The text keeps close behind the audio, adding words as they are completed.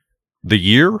The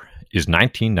year is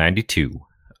 1992.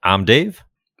 I'm Dave,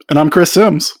 And I'm Chris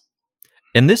Sims.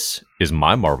 and this is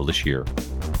My Marvelous Year.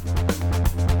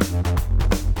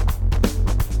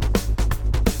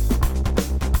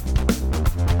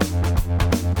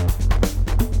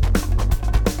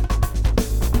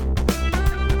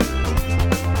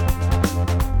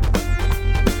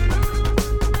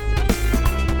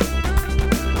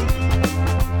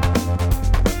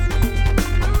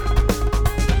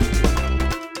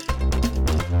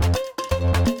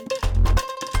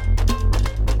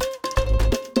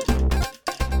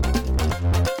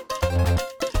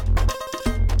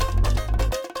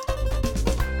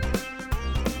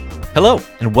 Hello,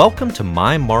 and welcome to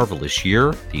My Marvelous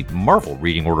Year, the Marvel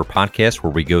Reading Order podcast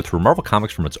where we go through Marvel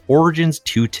Comics from its origins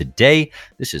to today.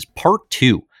 This is part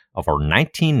 2 of our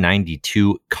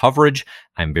 1992 coverage.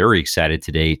 I'm very excited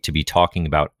today to be talking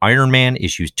about Iron Man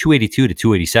issues 282 to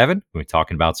 287. We'll be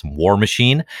talking about some War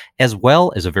Machine, as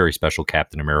well as a very special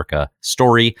Captain America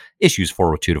story, issues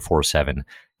 402 to 407.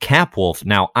 Capwolf.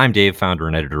 Now, I'm Dave, founder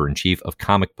and editor-in-chief of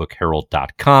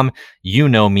comicbookherald.com. You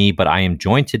know me, but I am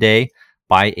joined today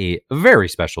by a very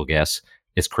special guest.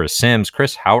 It's Chris Sims.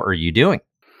 Chris, how are you doing?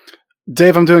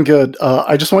 Dave, I'm doing good.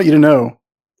 I just want you to know,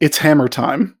 it's hammer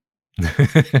time.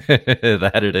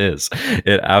 That it is.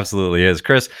 It absolutely is.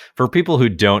 Chris, for people who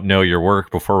don't know your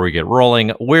work before we get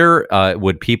rolling, where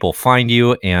would people find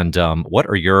you, and what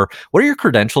are your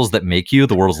credentials that make you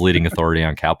the world's leading authority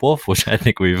on Capwolf, which I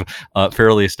think we've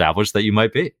fairly established that you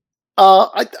might be?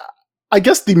 I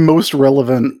guess the most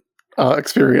relevant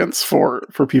experience for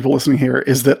people listening here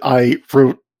is that I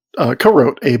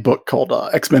co-wrote a book called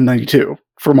X-Men 92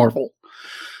 for Marvel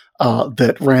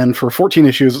that ran for 14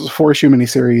 issues. It was a 4-issue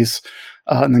miniseries,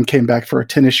 and then came back for a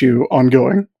 10-issue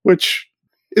ongoing, which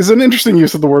is an interesting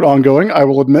use of the word ongoing, I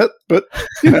will admit, but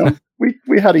you know,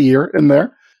 we had a year in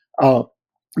there.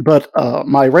 But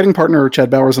my writing partner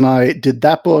Chad Bowers and I did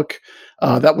that book.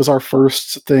 That was our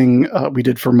first thing we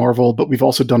did for Marvel, but we've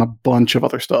also done a bunch of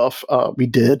other stuff. We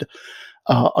did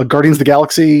a Guardians of the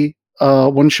Galaxy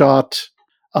one-shot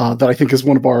that I think is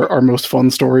one of our most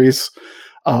fun stories.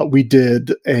 We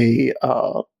did a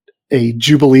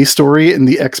Jubilee story in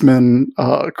the X-Men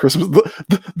Christmas,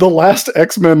 the last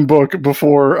X-Men book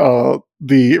before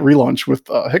the relaunch with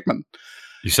Hickman.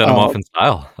 You set them off in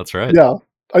style. That's right. Yeah,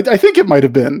 I think it might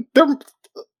have been there.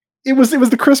 It was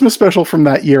the Christmas special from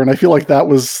that year, and I feel like that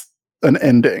was an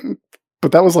ending,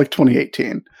 but that was like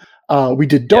 2018. We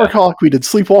did Darkhawk, we did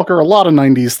Sleepwalker, a lot of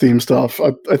 90s theme stuff.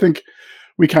 I think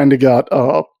we kind of got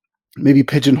maybe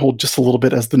pigeonholed just a little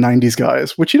bit as the 90s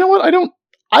guys, which, you know what,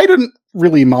 I didn't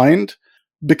really mind,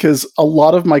 because a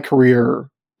lot of my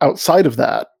career outside of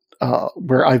that,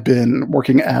 where I've been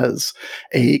working as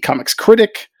a comics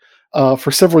critic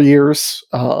for several years,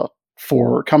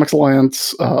 for Comics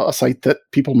Alliance, a site that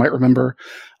people might remember.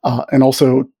 And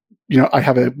also, you know, I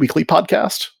have a weekly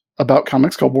podcast about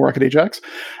comics called War Rocket Ajax.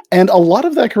 And a lot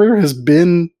of that career has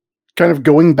been kind of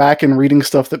going back and reading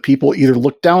stuff that people either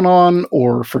looked down on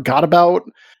or forgot about.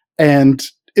 And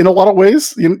in a lot of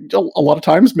ways, you know, a lot of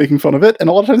times making fun of it, and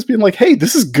a lot of times being like, hey,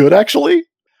 this is good, actually.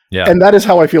 Yeah. And that is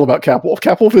how I feel about Capwolf.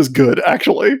 Capwolf is good,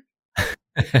 actually.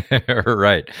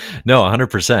 Right. No,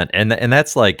 100%. And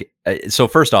that's like, so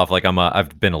first off, like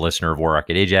I've been a listener of War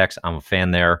Rocket Ajax. I'm a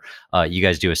fan there. You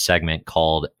guys do a segment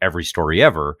called Every Story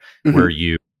Ever, where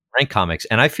you rank comics.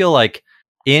 And I feel like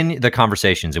in the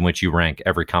conversations in which you rank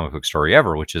every comic book story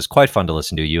ever, which is quite fun to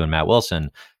listen to, you and Matt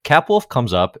Wilson, Capwolf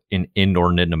comes up in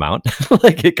inordinate amount.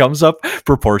 Like it comes up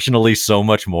proportionally so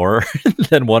much more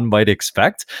than one might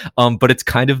expect. But it's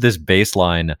kind of this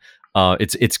baseline.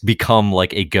 It's become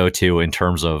like a go-to in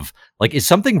terms of like, is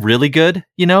something really good,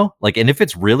 you know, like, and if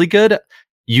it's really good,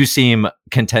 you seem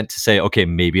content to say, okay,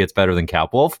 maybe it's better than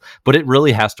Capwolf, but it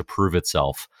really has to prove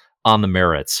itself on the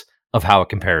merits of how it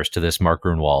compares to this Mark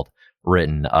Grunwald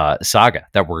written saga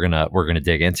that we're gonna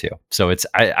dig into. So it's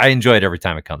I enjoy it every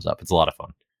time it comes up. It's a lot of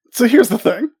fun. So here's the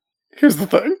thing.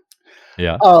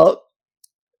 Yeah.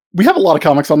 We have a lot of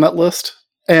comics on that list.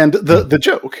 And the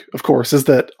joke, of course, is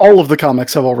that all of the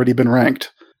comics have already been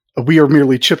ranked. We are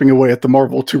merely chipping away at the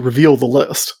Marvel to reveal the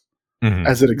list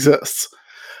as it exists.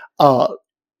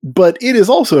 But it is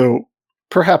also,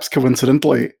 perhaps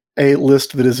coincidentally, a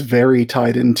list that is very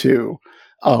tied into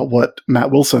what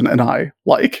Matt Wilson and I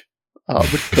like,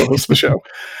 the co-host of the show.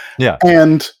 Yeah.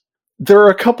 And there are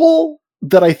a couple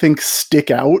that I think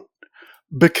stick out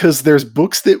because there's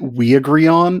books that we agree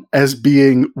on as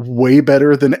being way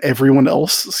better than everyone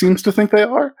else seems to think they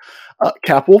are.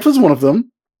 Capwolf is one of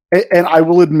them. And I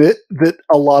will admit that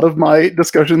a lot of my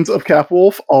discussions of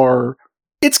Capwolf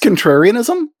it's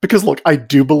contrarianism, because look, I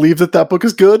do believe that book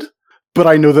is good, but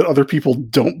I know that other people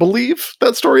don't believe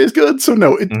that story is good. So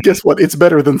no, Mhm. guess what? It's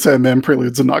better than Sandman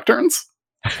Preludes and Nocturnes.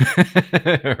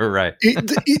 Right.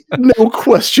 No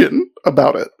question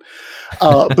about it.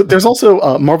 But there's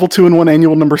also Marvel 2-in-1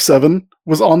 Annual number 7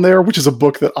 was on there, which is a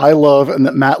book that I love and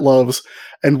that Matt loves.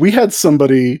 And we had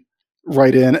somebody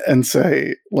write in and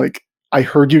say, like, I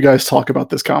heard you guys talk about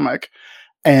this comic,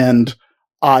 and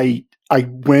I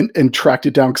went and tracked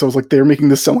it down because I was like, they're making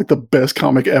this sound like the best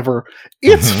comic ever.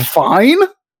 It's fine.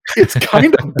 It's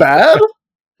kind of bad.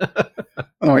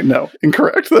 I'm like, no,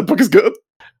 incorrect. That book is good.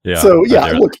 Yeah. So yeah,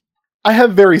 look, I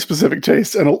have very specific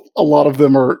tastes, and a lot of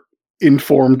them are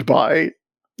informed by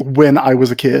when I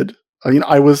was a kid. I mean,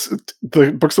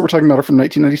 the books that we're talking about are from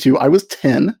 1992. I was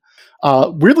 10.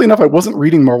 Weirdly enough, I wasn't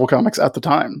reading Marvel comics at the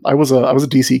time. I was a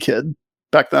DC kid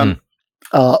back then.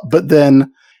 But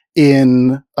then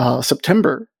in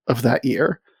September of that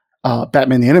year,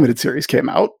 Batman the Animated Series came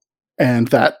out, and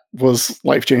that was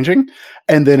life-changing.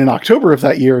 And then in October of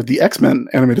that year, the X-Men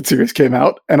Animated Series came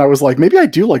out, and I was like, maybe I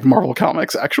do like Marvel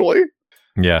comics, actually.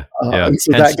 Yeah. And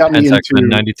so that got me into X-Men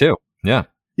 92. Yeah.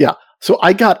 Yeah. So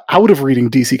I got out of reading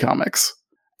DC comics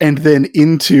and then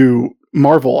into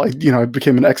Marvel. I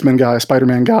became an X-Men guy, a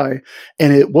Spider-Man guy.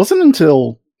 And it wasn't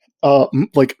until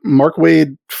like Mark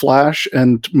Waid, Flash,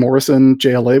 and Morrison,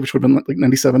 JLA, which would have been like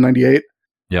 97, 98,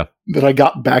 that I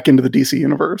got back into the DC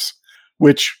universe,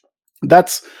 which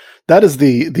that is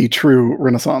the true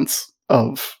renaissance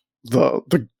of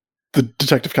the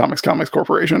Detective Comics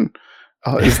Corporation.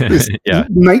 Is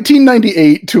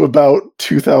 1998 to about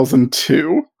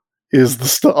 2002 is the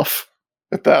stuff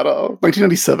at that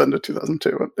 1997 to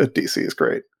 2002 at DC is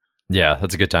great. Yeah,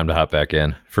 that's a good time to hop back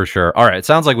in for sure. All right, it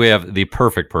sounds like we have the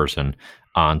perfect person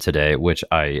on today, which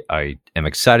I am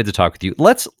excited to talk with you.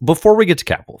 Before we get to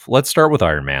Capwolf, let's start with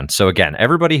Iron Man. So again,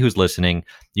 everybody who's listening,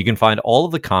 you can find all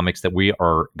of the comics that we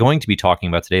are going to be talking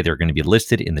about today. They're going to be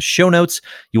listed in the show notes.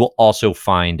 You will also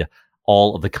find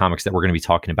all of the comics that we're going to be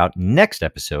talking about next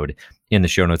episode in the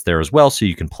show notes there as well, so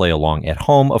you can play along at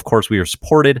home. Of course, we are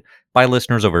supported by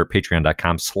listeners over at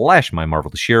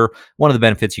patreon.com/mymarvelous year. One of the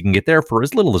benefits you can get there for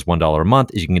as little as $1 a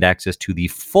month is you can get access to the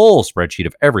full spreadsheet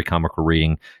of every comic we're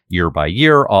reading year by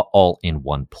year, all in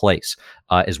one place,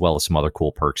 as well as some other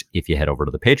cool perks if you head over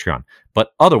to the Patreon.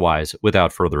 But otherwise,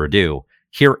 without further ado,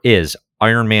 here is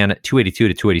Iron Man 282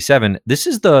 to 287. This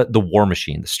is the War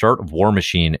Machine, the start of War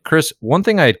Machine. Chris, one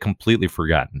thing I had completely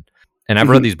forgotten, and I've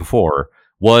read these before,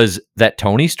 was that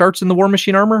Tony starts in the War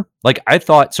Machine armor. Like, I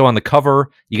thought, so on the cover,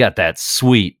 you got that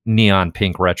sweet neon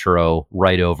pink retro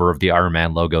right over of the Iron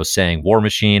Man logo saying War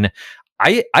Machine.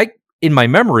 I in my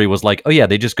memory was like, oh yeah,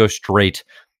 they just go straight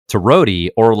to Rhodey,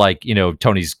 or like,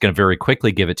 Tony's going to very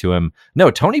quickly give it to him.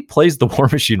 No, Tony plays the War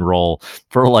Machine role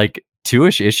for like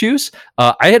 2-ish issues.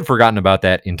 I had forgotten about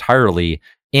that entirely,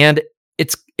 and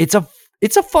it's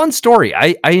a fun story.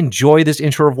 I enjoy this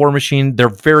intro of War Machine. They're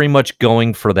very much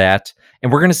going for that,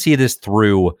 and we're going to see this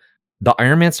through the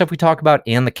Iron Man stuff we talk about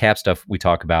and the Cap stuff we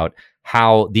talk about,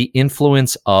 how the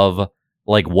influence of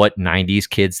like what 90s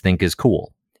kids think is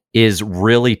cool is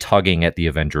really tugging at the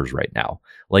Avengers right now.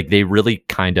 Like, they really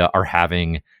kind of are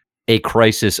having a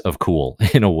crisis of cool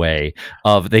in a way,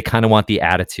 of they kind of want the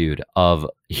attitude of,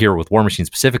 here with War Machine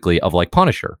specifically, of like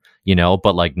Punisher,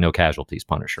 but like no casualties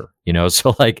Punisher,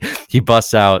 so like he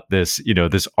busts out this,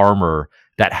 this armor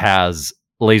that has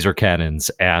laser cannons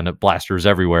and blasters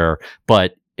everywhere,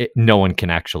 but no one can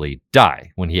actually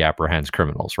die when he apprehends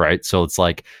criminals, right? So it's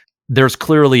like there's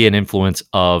clearly an influence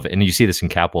of, and you see this in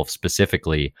Capwolf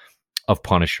specifically, of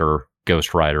Punisher,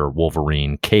 Ghost Rider,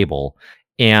 Wolverine, Cable.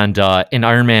 And in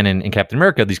Iron Man and Captain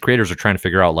America, these creators are trying to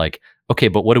figure out, like, okay,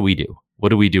 but what do we do? What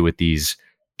do we do with these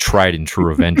tried and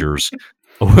true Avengers?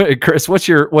 Chris, what's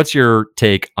your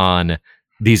take on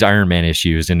these Iron Man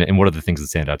issues, and what are the things that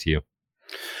stand out to you?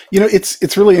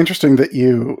 It's really interesting that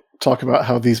you talk about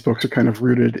how these books are kind of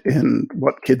rooted in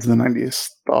what kids in the 90s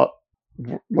thought,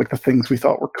 like the things we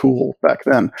thought were cool back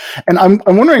then. And I'm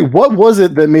wondering, what was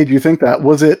it that made you think that?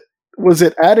 Was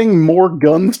it adding more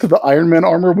guns to the Iron Man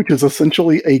armor, which is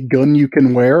essentially a gun you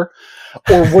can wear?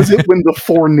 Or was it when the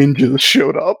 4 ninjas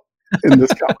showed up in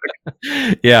this comic?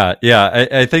 Yeah.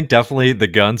 I think definitely the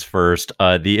guns first.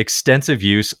 The extensive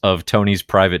use of Tony's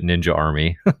private ninja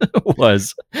army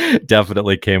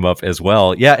definitely came up as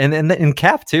well. Yeah, and in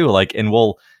Cap too, like, and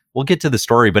we'll get to the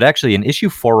story, but actually in issue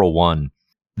 401,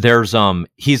 there's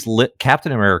he's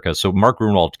Captain America. So Mark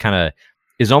Gruenwald kind of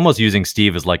is almost using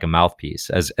Steve as like a mouthpiece,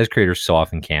 as creators so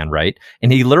often can, right?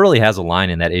 And he literally has a line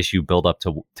in that issue build up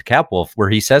to Capwolf where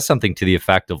he says something to the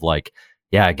effect of like,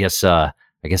 yeah, I guess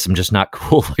I guess I'm just not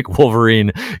cool like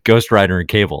Wolverine, Ghost Rider, and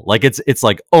Cable. Like it's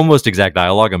like almost exact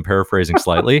dialogue. I'm paraphrasing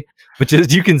slightly, but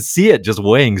just you can see it just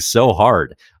weighing so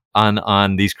hard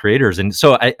on these creators. And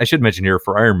so I should mention here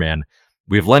for Iron Man,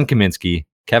 we have Len Kaminski,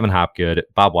 Kevin Hopgood,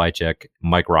 Bob Wycheck,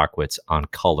 Mike Rockwitz on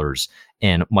colors,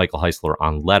 and Michael Heisler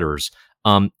on letters.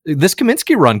 This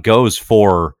Kaminski run goes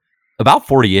for about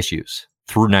 40 issues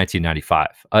through 1995.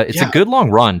 It's a good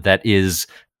long run that is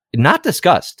not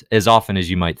discussed as often as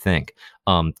you might think,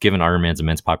 given Iron Man's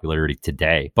immense popularity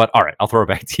today. But all right, I'll throw it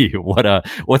back to you.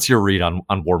 What's your read on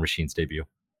War Machine's debut?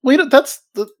 Well, that's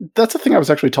the thing I was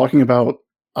actually talking about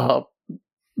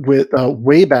with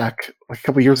way back like a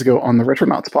couple years ago on the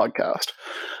Retronauts podcast,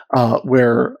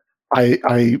 where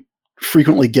I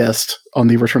frequently guest on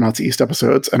the Retronauts East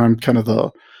episodes, and I'm kind of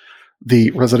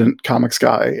the resident comics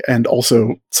guy, and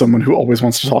also someone who always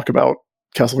wants to talk about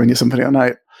Castlevania Symphony of the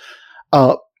Night.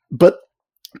 But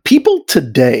people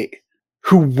today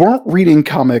who weren't reading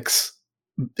comics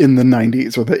in the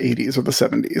 90s or the 80s or the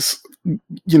 70s,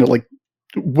 like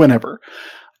whenever,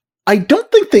 I don't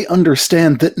think they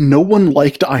understand that no one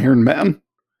liked Iron Man.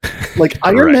 Like,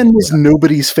 Iron Man was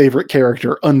nobody's favorite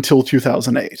character until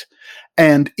 2008.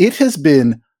 And it has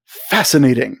been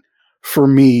fascinating for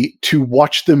me to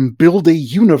watch them build a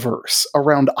universe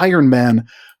around Iron Man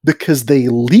because they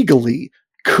legally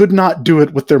could not do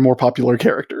it with their more popular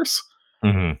characters.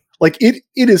 Mm-hmm. Like, it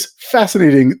is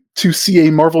fascinating to see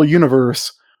a Marvel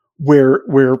universe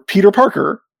where Peter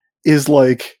Parker is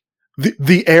like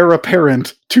the heir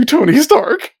apparent to Tony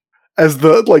Stark as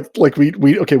the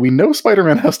we know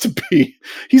Spider-Man has to be,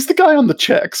 he's the guy on the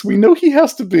checks. We know he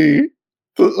has to be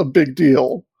a big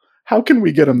deal. How can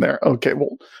we get him there? Okay,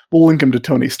 we'll link him to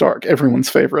Tony Stark, everyone's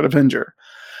favorite Avenger.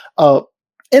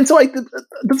 And so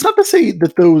that's not to say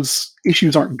that those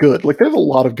issues aren't good. Like, there's a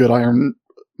lot of good Iron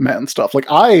Man stuff. Like,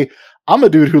 I'm a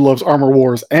dude who loves Armor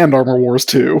Wars and Armor Wars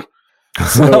 2.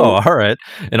 So, all right.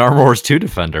 An Armor Wars 2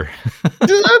 defender.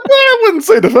 I wouldn't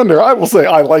say defender. I will say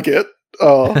I like it.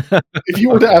 If you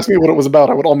were to ask me what it was about,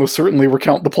 I would almost certainly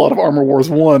recount the plot of Armor Wars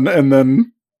 1 and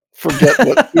then forget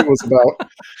what it was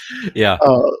about. Yeah.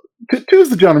 2 is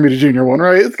the John Romita Jr. one,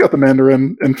 right? It's got the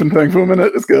Mandarin and Fin Fang Foom in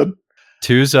it. It's good.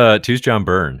 2's John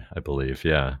Byrne, I believe.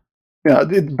 Yeah. Yeah,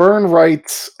 Byrne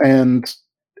writes and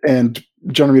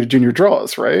John Romita Jr.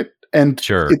 draws, right? And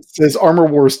sure. It says Armor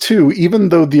Wars 2, even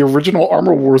though the original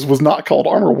Armor Wars was not called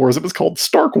Armor Wars, it was called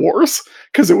Stark Wars,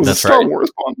 because it was a Star Wars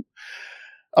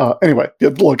one. Anyway,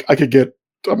 look,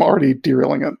 I'm already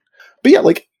derailing it. But yeah,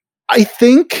 like, I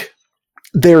think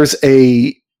there's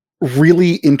a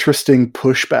really interesting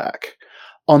pushback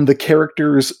on the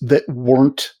characters that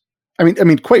weren't, I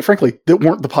mean, quite frankly, that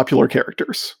weren't the popular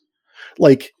characters.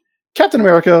 Like, Captain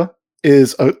America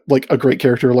is a great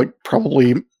character, like,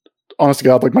 probably, honest to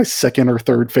God, like my second or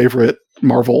third favorite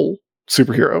Marvel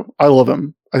superhero. I love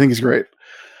him. I think he's great.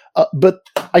 But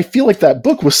I feel like that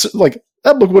book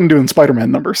wasn't doing Spider-Man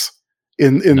numbers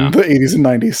in the 80s and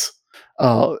 90s.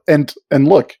 And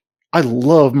look, I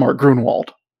love Mark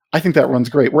Grunwald. I think that runs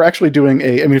great. We're actually doing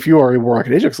if you are a War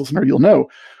Rocket Ajax listener, you'll know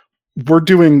we're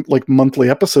doing like monthly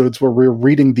episodes where we're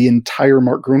reading the entire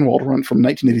Mark Grunwald run from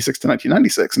 1986 to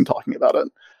 1996 and talking about it.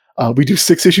 We do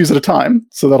 6 issues at a time,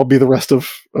 so that'll be the rest of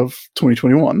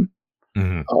 2021.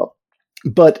 Mm-hmm.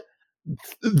 But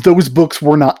those books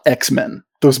were not X-Men.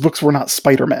 Those books were not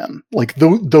Spider-Man. Like,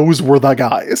 those were the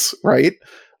guys, right?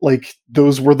 Like,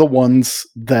 those were the ones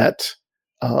that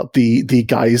the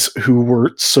guys who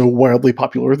were so wildly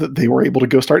popular that they were able to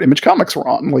go start Image Comics were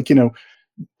on. Like,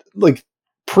 like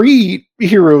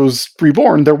pre-Heroes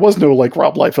Reborn, there was no like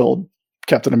Rob Liefeld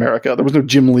Captain America. There was no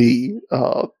Jim Lee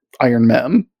Iron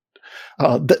Man.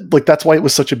 That's why it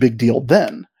was such a big deal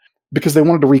then, because they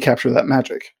wanted to recapture that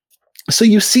magic. So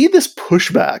you see this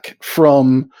pushback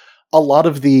from a lot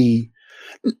of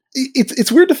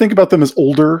it's weird to think about them as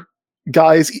older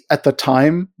guys at the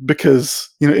time, because,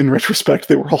 in retrospect,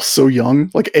 they were all so young.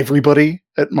 Like, everybody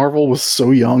at Marvel was so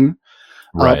young.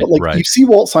 Right, but you see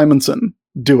Walt Simonson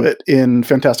do it in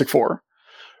Fantastic Four,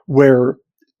 where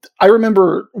I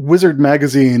remember Wizard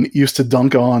Magazine used to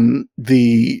dunk on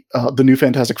the new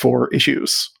Fantastic Four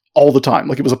issues all the time.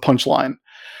 Like, it was a punchline.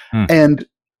 And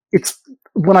it's,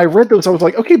 when I read those, I was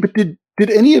like, okay, but did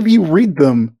any of you read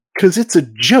them? Because it's a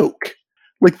joke.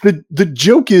 Like, the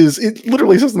joke is, it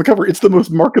literally says on the cover, it's the most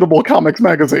marketable comics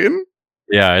magazine.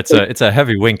 Yeah, it's a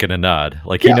heavy wink and a nod.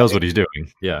 Like, he knows what he's doing.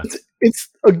 Yeah. It's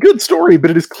a good story,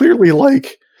 but it is clearly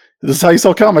like, this is how you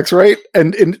sell comics, right?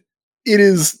 And it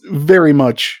is very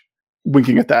much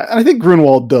winking at that. And I think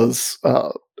Grunwald does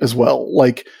as well.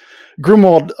 Like,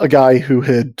 Grunwald, a guy who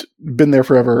had been there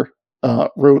forever,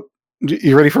 wrote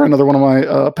You ready for another one of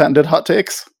my patented hot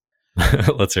takes?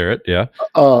 Let's hear it. Yeah.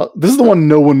 This is the one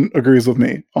no one agrees with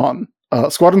me on.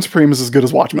 Squadron Supreme is as good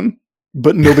as Watchmen,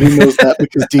 but nobody knows that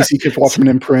because DC kept Watchmen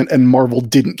in print and Marvel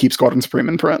didn't keep Squadron Supreme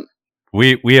in print.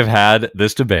 We have had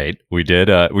this debate. We did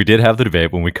have the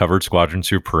debate when we covered Squadron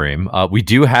Supreme. We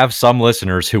do have some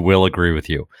listeners who will agree with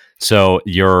you. So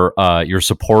your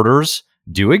supporters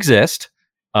do exist.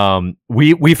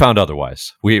 We found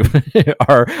otherwise. We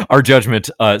our judgment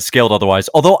scaled otherwise.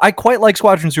 Although I quite like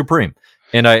Squadron Supreme,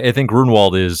 and I think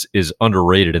Grunwald is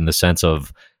underrated in the sense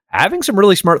of having some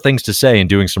really smart things to say and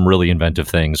doing some really inventive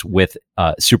things with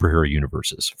superhero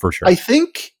universes for sure. I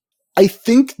think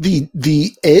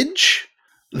the edge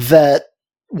that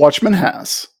Watchmen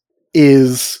has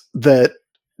is that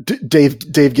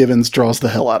Dave Gibbons draws the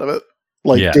hell out of it.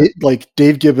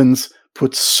 Dave Gibbons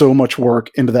puts so much work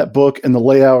into that book and the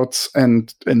layouts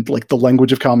and like the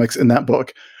language of comics in that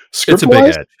book. It's a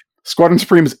big edge. Squadron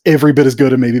Supreme is every bit as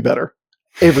good and maybe better.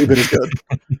 Every bit as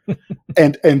good.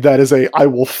 and that is I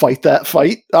will fight that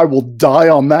fight. I will die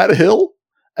on that hill.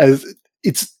 As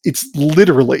it's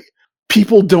literally,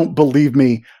 people don't believe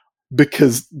me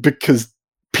because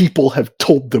people have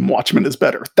told them Watchmen is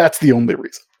better. That's the only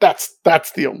reason. That's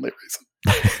the only reason.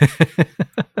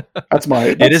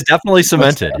 It is definitely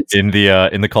cemented in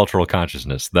the cultural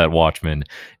consciousness that Watchmen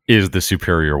is the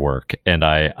superior work, and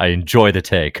I enjoy the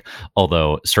take.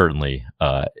 Although certainly,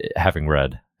 having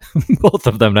read both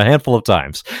of them a handful of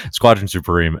times, Squadron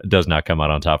Supreme does not come out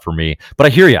on top for me. But I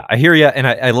hear you, and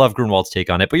I love Grunwald's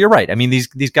take on it. But you're right. I mean, these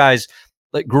guys,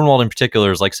 like Grunwald in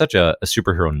particular, is like such a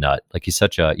superhero nut. Like he's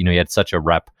such a, he had such a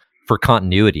rep for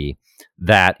continuity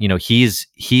that, he is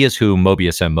who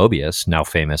Mobius M. Mobius, now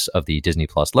famous of the Disney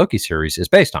Plus Loki series, is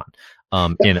based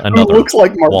on. In another looks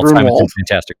like Mark Grunwald.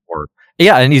 Fantastic Four.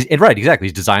 Yeah, and he's right, exactly.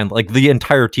 He's designed, like, the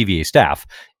entire TVA staff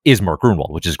is Mark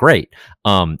Grunwald, which is great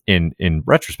in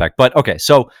retrospect. But okay,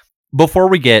 so before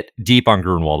we get deep on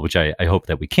Grunwald, which I hope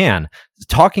that we can,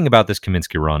 talking about this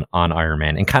Kaminsky run on Iron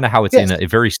Man and kind of how it's in a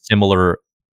very similar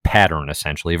pattern,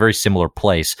 essentially, a very similar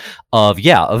place of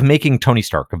making Tony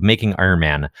Stark, of making Iron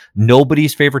Man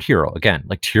nobody's favorite hero. Again,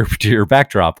 like to your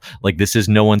backdrop, like this is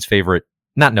no one's favorite.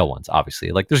 Not no one's,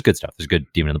 obviously. Like there's good stuff. There's good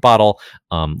Demon in the Bottle,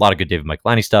 a lot of good David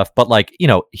Michelinie stuff, but like,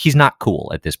 he's not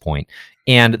cool at this point.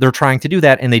 And they're trying to do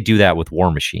that, and they do that with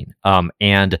War Machine.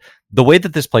 And the way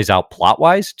that this plays out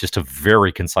plot-wise, just to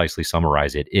very concisely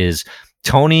summarize it, is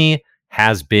Tony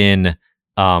has been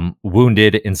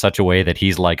wounded in such a way that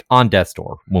he's like on death's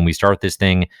door. When we start this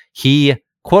thing, he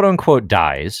quote unquote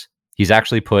dies. He's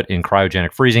actually put in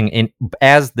cryogenic freezing. And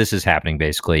as this is happening,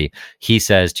 basically, he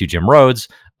says to Jim Rhodes,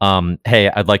 hey,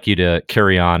 I'd like you to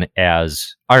carry on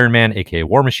as Iron Man, aka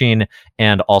War Machine,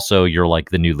 and also you're like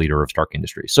the new leader of Stark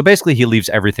Industries. So basically, he leaves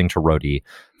everything to Rhodey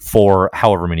for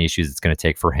however many issues it's going to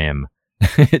take for him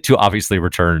to obviously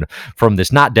return from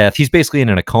this not death. He's basically in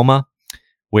a coma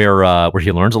where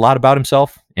he learns a lot about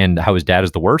himself and how his dad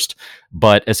is the worst.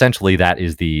 But essentially, that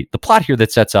is the plot here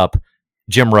that sets up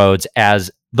Jim Rhodes as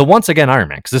the once again Iron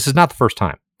Man, because this is not the first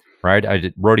time, right?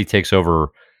 Rhodey takes over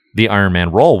the Iron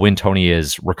Man role when Tony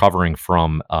is recovering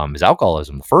from his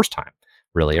alcoholism the first time,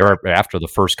 really, or after the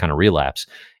first kind of relapse.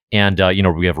 And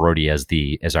we have Rhodey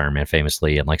as Iron Man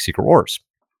famously in like Secret Wars,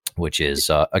 which is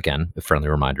again a friendly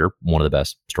reminder, one of the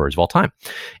best stories of all time.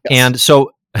 Yes. And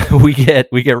so we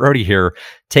get Rhodey here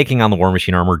taking on the War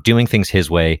Machine armor, doing things his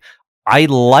way. I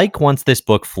like once this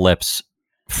book flips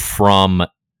from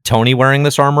Tony wearing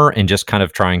this armor and just kind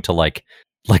of trying to like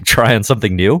try on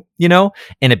something new, and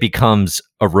it becomes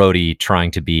a Rhodey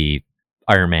trying to be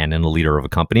Iron Man and a leader of a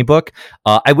company book.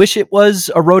 I wish it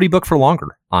was a Rhodey book for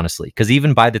longer, honestly, because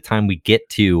even by the time we get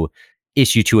to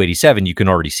issue 287, you can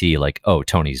already see like, oh,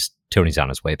 Tony's on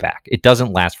his way back. It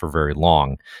doesn't last for very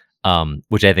long,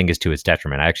 which I think is to its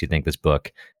detriment. I actually think this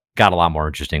book got a lot more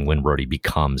interesting when Rhodey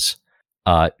becomes,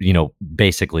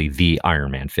 basically the Iron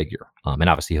Man figure. And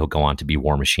obviously he'll go on to be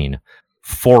War Machine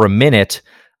for a minute.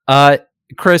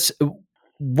 Chris, do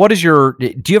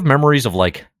you have memories of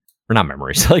like, or not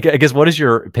memories, like, I guess, what is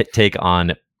your take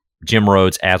on Jim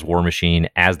Rhodes as War Machine,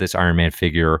 as this Iron Man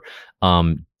figure?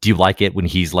 Do you like it when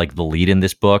he's like the lead in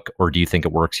this book, or do you think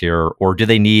it works here? Or do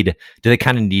they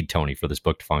kind of need Tony for this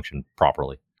book to function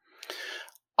properly?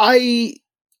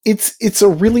 It's a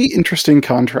really interesting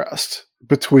contrast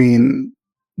between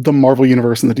the Marvel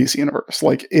universe and the DC universe.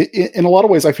 Like in a lot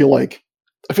of ways, I feel like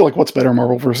what's better,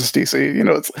 Marvel versus DC?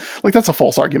 It's like that's a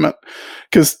false argument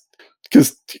because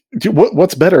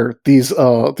what's better, these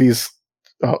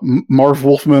Marv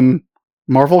Wolfman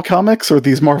Marvel comics or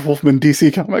these Marv Wolfman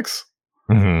DC comics?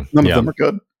 Mm-hmm. None of them are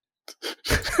good.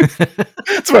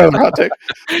 It's my other hot take.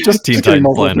 Just Teen kidding, Titans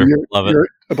Marvel. slander. Love it. You're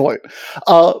a delight.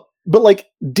 But like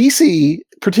DC,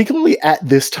 particularly at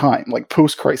this time, like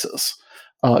post-crisis,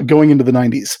 going into the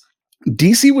 90s,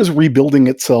 DC was rebuilding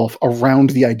itself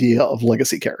around the idea of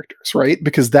legacy characters, right?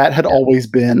 Because that had always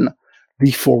been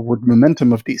the forward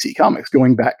momentum of DC Comics,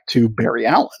 going back to Barry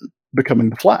Allen becoming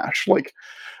the Flash. Like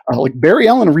Barry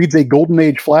Allen reads a Golden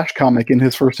Age Flash comic in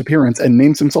his first appearance and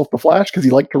names himself the Flash because he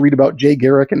liked to read about Jay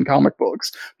Garrick in comic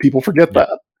books. People forget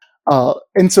that.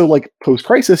 And so, like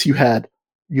post-crisis, you had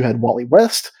Wally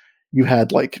West, you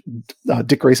had like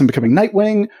Dick Grayson becoming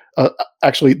Nightwing.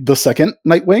 Actually, the second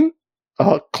Nightwing,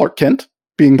 Clark Kent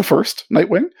being the first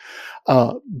Nightwing.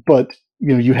 But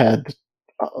you had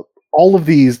all of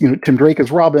these. Tim Drake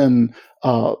as Robin.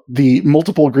 The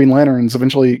multiple Green Lanterns,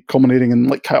 eventually culminating in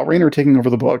like Kyle Rayner taking over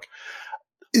the book.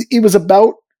 It was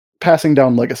about passing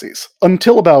down legacies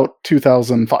until about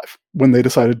 2005 when they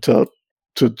decided to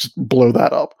just blow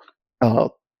that up.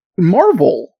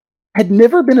 Marvel had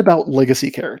never been about legacy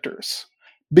characters,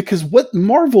 because what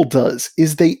Marvel does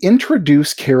is they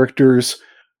introduce characters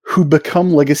who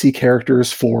become legacy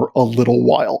characters for a little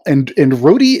while, and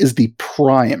Rhodey is the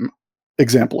prime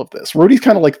example of this. Rhodey's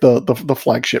kind of like the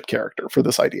flagship character for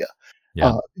this idea.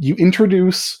 You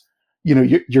introduce,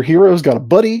 your hero's got a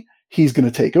buddy, he's going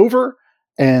to take over,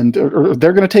 or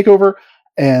they're going to take over,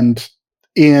 and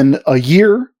in a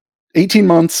year, 18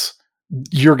 months,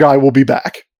 your guy will be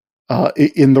back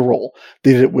in the role.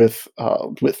 They did it with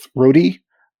Rhodey,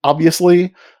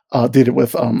 obviously. Did it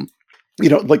with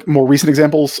like more recent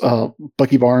examples,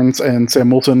 Bucky Barnes and Sam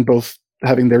Wilson both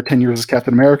having their 10 years as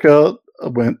Captain America,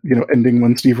 ending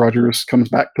when Steve Rogers comes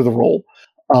back to the role.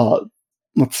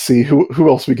 Let's see who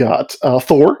else we got.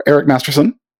 Thor, Eric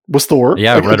Masterson was Thor.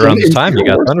 Yeah, right around this time you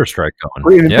got Thunderstrike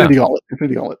going.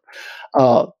 Infinity Gauntlet.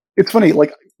 It's funny,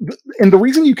 like, and the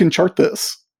reason you can chart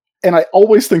this, and I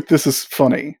always think this is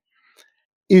funny,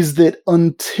 is that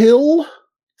until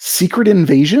Secret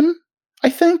Invasion, I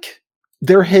think,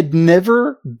 there had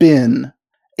never been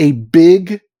a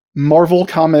big Marvel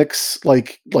Comics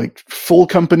like full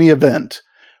company event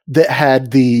that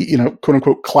had the quote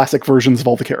unquote classic versions of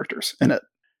all the characters in it,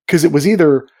 because it was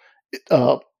either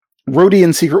Rhodey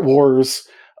in Secret Wars,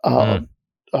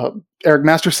 Eric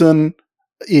Masterson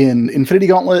in Infinity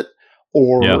Gauntlet,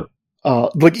 or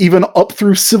like even up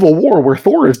through Civil War where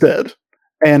Thor is dead,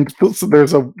 and so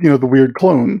there's a the weird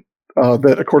clone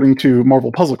that, according to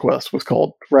Marvel Puzzle Quest, was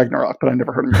called Ragnarok, but I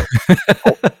never heard him.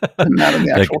 Not in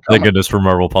the actual Thank goodness for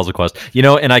Marvel Puzzle Quest.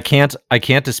 And I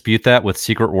can't dispute that with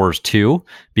Secret Wars 2,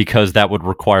 because that would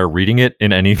require reading it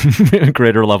in any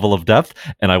greater level of depth,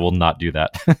 and I will not do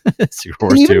that. Secret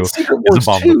Wars 2 Secret Wars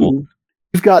 2,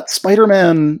 you've got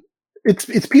Spider-Man.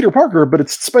 It's Peter Parker, but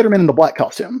it's Spider-Man in the black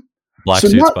costume. Black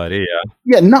suit Spidey,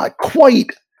 yeah, not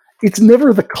quite. It's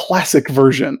never the classic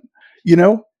version,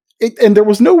 and there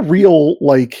was no real,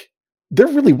 there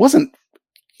really wasn't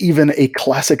even a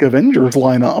classic Avengers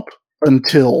lineup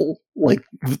until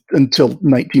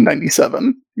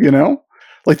 1997,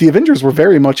 like the Avengers were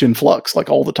very much in flux, like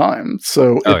all the time.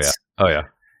 So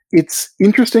it's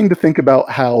interesting to think about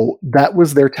how that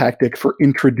was their tactic for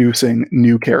introducing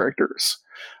new characters,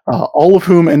 all of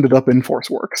whom ended up in Force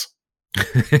Works.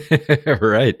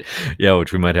 Right. Yeah,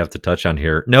 which we might have to touch on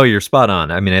here. No, you're spot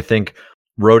on. I mean, I think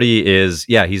Rhodey is,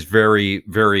 he's very,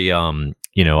 very,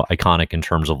 iconic in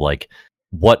terms of like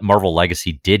what Marvel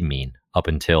Legacy did mean up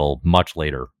until much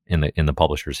later in the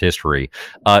publisher's history,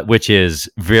 which is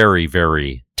very,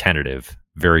 very tentative,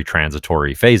 very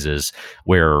transitory phases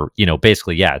where,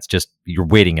 basically, it's just you're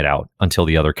waiting it out until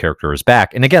the other character is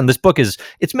back. And again, this book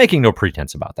it's making no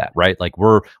pretense about that, right? Like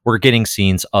we're getting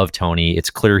scenes of Tony. It's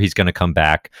clear he's going to come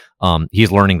back.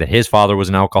 He's learning that his father was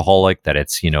an alcoholic, that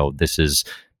it's, this is,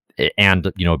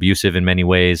 and abusive in many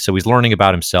ways. So he's learning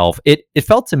about himself. It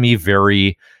felt to me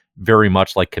very, very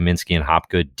much like Kaminsky and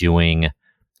Hopgood doing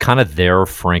kind of their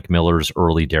Frank Miller's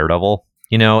early Daredevil,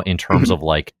 in terms of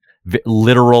like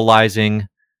literalizing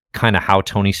kind of how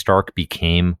Tony Stark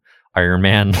became Iron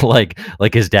Man. like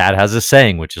his dad has a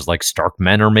saying, which is like, Stark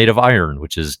men are made of iron,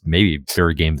 which is maybe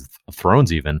very Game of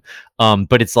Thrones even.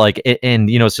 But it's like, and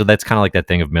so that's kind of like that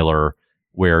thing of Miller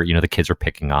where, the kids are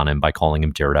picking on him by calling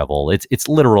him Daredevil. It's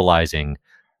literalizing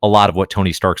a lot of what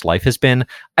Tony Stark's life has been.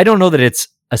 I don't know that it's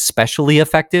especially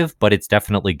effective, but it's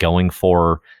definitely going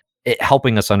for it,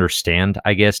 helping us understand,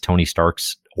 I guess, Tony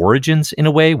Stark's origins in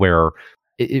a way where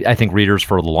I think readers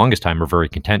for the longest time are very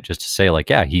content just to say like,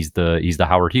 he's the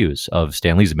Howard Hughes of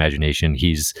Stan Lee's imagination.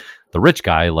 He's the rich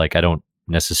guy. Like, I don't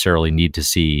necessarily need to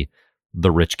see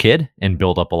the rich kid and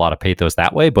build up a lot of pathos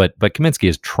that way, but Kaminsky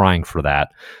is trying for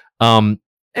that.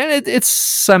 and it's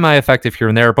semi-effective here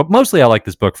and there, but mostly I like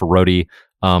this book for Rhodey.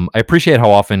 I appreciate how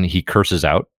often he curses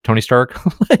out Tony Stark.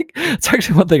 Like, it's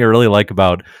actually one thing I really like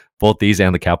about both these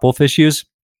and the Capwolf issues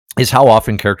is how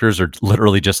often characters are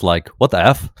literally just like, "What the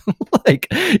f?" Like,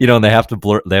 and they have to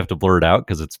blur it out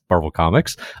because it's Marvel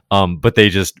Comics. But they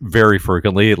just very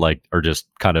frequently like are just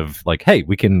kind of like, "Hey,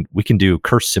 we can do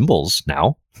curse symbols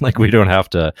now." Like, we don't have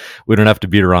to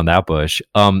beat around that bush.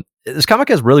 This comic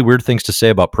has really weird things to say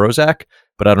about Prozac,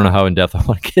 but I don't know how in depth I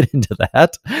want to get into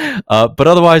that. But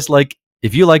otherwise, like,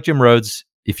 if you like Jim Rhodes,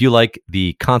 if you like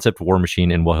the concept of War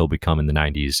Machine and what he'll become in the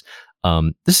 90s,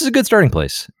 this is a good starting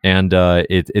place. And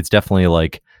it's definitely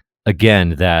like,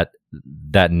 again, that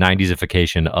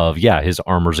 90s-ification of, yeah, his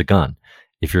armor's a gun.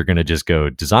 If you're going to just go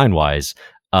design-wise.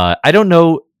 I don't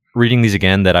know, reading these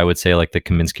again, that I would say like the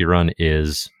Kaminsky run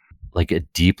is like a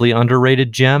deeply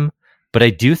underrated gem. But I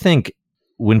do think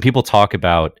when people talk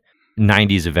about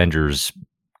 90s Avengers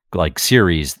like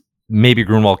series, maybe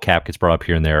Grunwald Cap gets brought up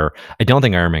here and there. I don't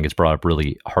think Iron Man gets brought up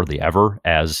really hardly ever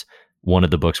as one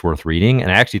of the books worth reading.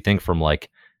 And I actually think from like,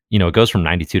 it goes from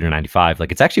 92 to 95.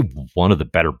 Like, it's actually one of the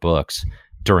better books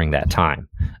during that time.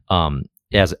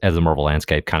 As the Marvel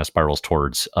landscape kind of spirals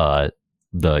towards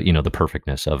the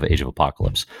perfectness of Age of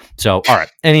Apocalypse. So, all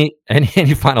right. Any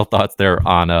final thoughts there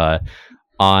on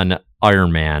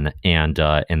Iron Man and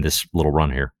this little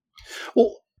run here?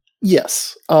 Well,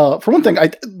 yes. For one thing,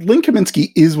 Len Kaminski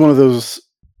is one of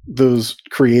those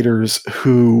creators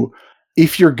who,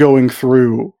 if you're going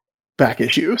through back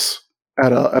issues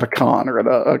at a con or at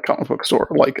a comic book store,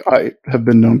 like I have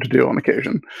been known to do on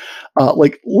occasion,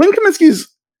 like Len Kaminski is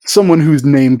someone whose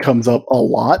name comes up a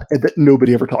lot and that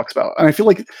nobody ever talks about, and I feel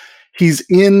like he's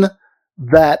in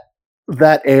that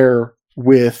air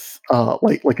with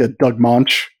like a Doug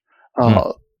Moench,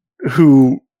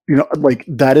 who, like,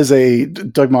 that is a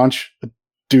Doug Moench, a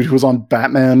dude who was on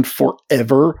Batman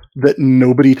forever that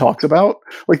nobody talks about.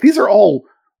 Like, these are all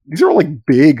like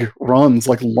big runs,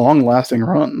 like long lasting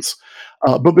runs.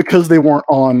 But because they weren't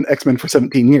on X-Men for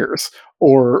 17 years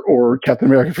or Captain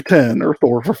America for 10 or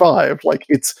Thor for 5, like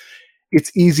it's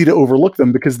easy to overlook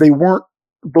them because they weren't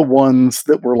the ones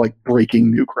that were like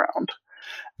breaking new ground.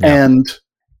 Yeah. And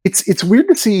it's weird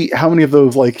to see how many of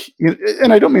those, like,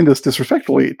 and I don't mean this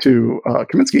disrespectfully to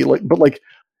Kaminski, like, but like,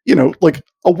 like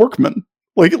a Workman,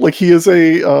 like he is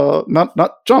a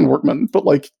not John Workman, but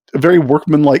like a very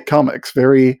Workman-like comics,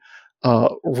 very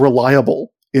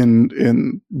reliable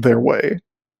in their way.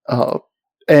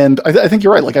 And I think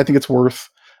you're right. Like, I think it's worth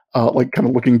like kind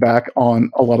of looking back on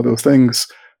a lot of those things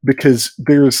because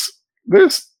there's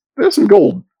some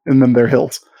gold in them there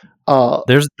hills.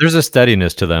 There's a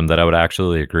steadiness to them that I would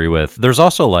actually agree with. There's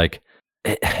also like,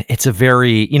 it's a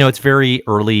very, it's very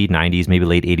early 90s, maybe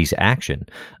late 80s action,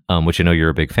 which I know you're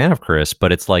a big fan of, Chris,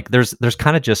 but it's like there's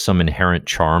kind of just some inherent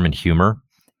charm and humor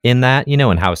in that,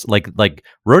 and how like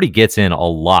Rhodey gets in a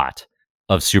lot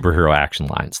of superhero action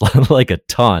lines, like a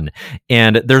ton.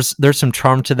 And there's some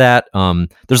charm to that.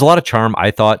 There's a lot of charm,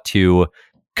 I thought, to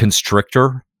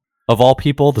Constrictor, of all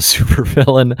people, the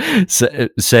supervillain,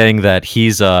 saying that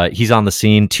he's on the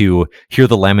scene to hear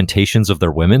the lamentations of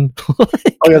their women.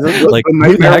 Like, oh yeah, the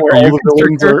nightmare where all the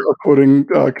villains are quoting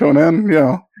Conan.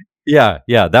 Yeah,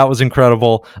 that was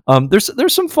incredible.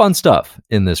 There's some fun stuff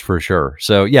in this for sure.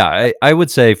 So yeah, I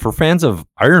would say for fans of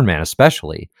Iron Man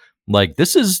especially, like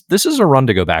this is a run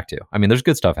to go back to. I mean, there's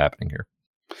good stuff happening here.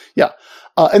 Yeah,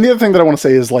 and the other thing that I want to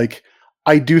say is, like,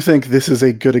 I do think this is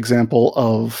a good example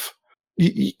of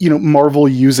Marvel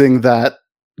using that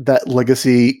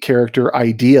legacy character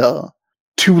idea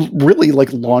to really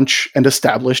like launch and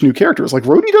establish new characters. Like,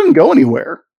 Rhodey doesn't go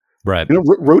anywhere. Right.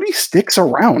 Rhodey sticks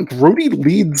around. Rhodey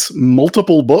leads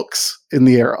multiple books in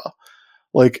the era.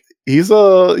 Like, he's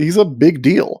a big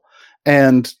deal.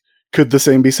 And could the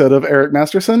same be said of Eric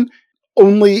Masterson?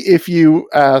 Only if you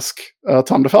ask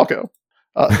Tom DeFalco,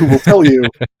 who will tell you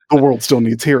the world still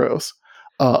needs heroes.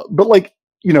 But like,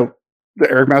 the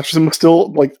Eric Masterson was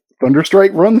still like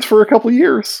Thunderstrike runs for a couple of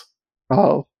years.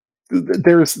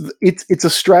 It's a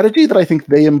strategy that I think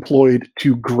they employed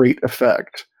to great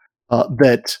effect.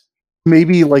 That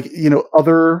maybe like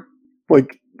other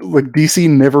like DC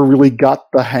never really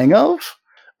got the hang of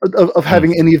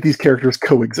having any of these characters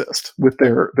coexist with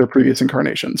their previous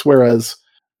incarnations. Whereas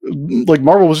like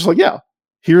Marvel was just like, yeah,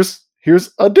 here's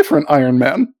a different Iron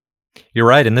Man. You're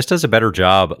right, and this does a better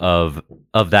job of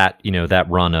that, that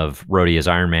run of Rhodey as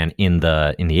Iron Man in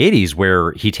the 80s,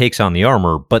 where he takes on the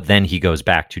armor, but then he goes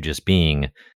back to just being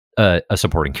a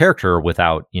supporting character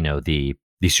without, the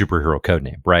superhero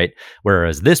codename, right?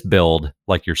 Whereas this build,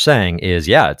 like you're saying, is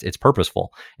it's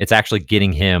purposeful. It's actually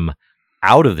getting him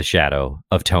out of the shadow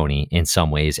of Tony in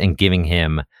some ways and giving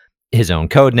him his own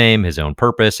code name, his own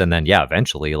purpose, and then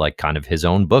eventually like kind of his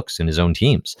own books and his own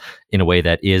teams in a way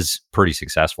that is pretty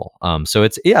successful. So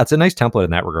it's a nice template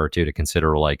in that regard too, to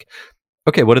consider like,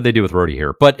 okay, what did they do with Rhodey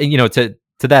here? But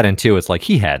to that end too, it's like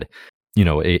he had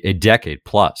a decade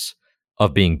plus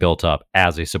of being built up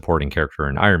as a supporting character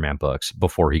in Iron Man books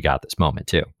before he got this moment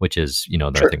too, which is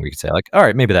another Sure. thing we could say like, all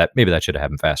right, maybe that should have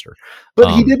happened faster.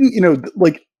 But he didn't,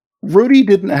 like Rhodey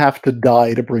didn't have to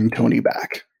die to bring Tony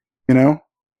back.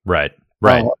 Right.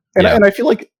 And I feel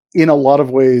like in a lot of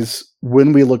ways,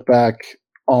 when we look back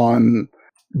on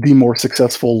the more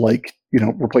successful, like,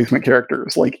 replacement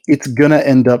characters, like it's gonna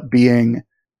end up being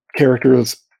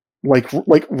characters like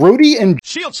Rhodey and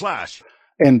Shield Slash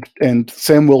and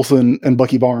Sam Wilson and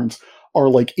Bucky Barnes are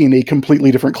like in a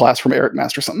completely different class from Eric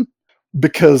Masterson,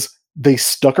 because they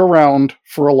stuck around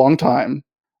for a long time.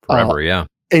 Forever,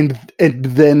 and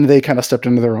then they kind of stepped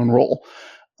into their own role.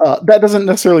 That doesn't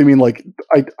necessarily mean like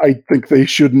I think they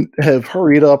shouldn't have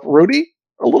hurried up Rhodey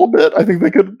a little bit. I think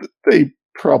they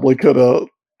probably could have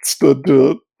stood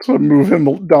to move him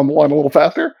down the line a little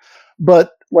faster.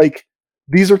 But like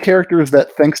these are characters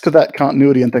that, thanks to that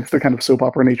continuity and thanks to the kind of soap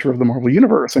opera nature of the Marvel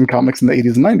Universe and comics in the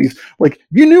 80s and 90s, like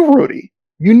you knew Rhodey.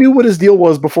 You knew what his deal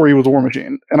was before he was War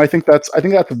Machine. And I think that's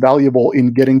valuable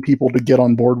in getting people to get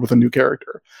on board with a new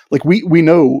character. Like we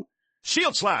know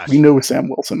Shield Slash. We know Sam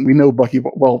Wilson. We know Bucky.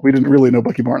 Well, we didn't really know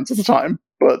Bucky Barnes at the time,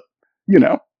 but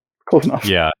close enough.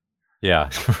 Yeah,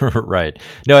 right.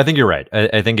 No, I think you're right.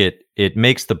 I think it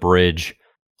makes the bridge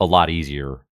a lot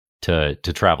easier to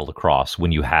travel across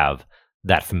when you have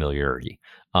that familiarity.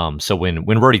 So when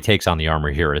Rhodey takes on the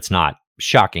armor here, it's not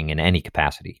shocking in any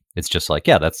capacity. It's just like,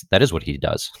 that is what he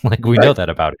does. Like we know that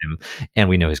about him, and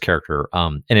we know his character.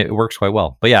 And it works quite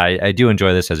well. But yeah, I do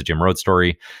enjoy this as a Jim Rhodes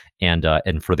story, and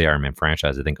for the Iron Man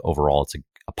franchise, I think overall it's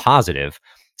a positive.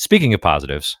 Speaking of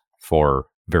positives for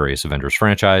various Avengers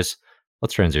franchise,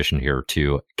 let's transition here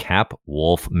to Cap,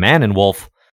 Wolf, Man and Wolf,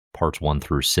 parts 1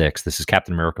 through 6. This is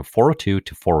Captain America 402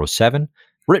 to 407,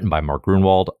 written by Mark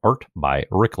Grunwald, art by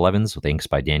Rick Levins, with inks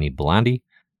by Danny Belandi.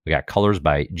 We got colors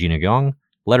by Gina Gong,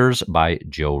 letters by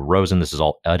Joe Rosen. This is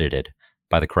all edited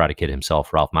by the Karate Kid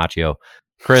himself, Ralph Macchio.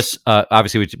 Chris,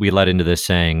 obviously we led into this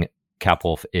saying Cap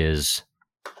Wolf is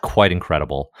quite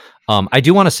incredible. I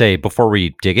do want to say before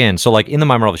we dig in, so like in the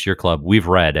My Marvelous Year Club, we've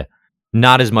read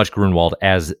not as much Grunwald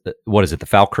as, what is it, the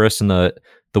Val Chris and the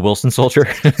Wilson Soldier?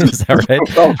 Is that right?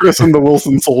 Val Chris and the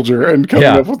Wilson Soldier, and coming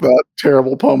up with that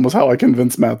terrible poem was how I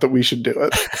convinced Matt that we should do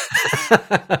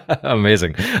it.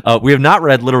 Amazing. We have not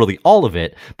read literally all of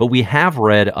it, but we have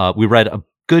read, we read a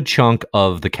good chunk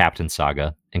of the Captain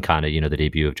Saga and kind of, the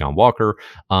debut of John Walker.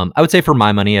 I would say for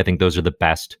my money, I think those are the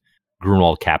best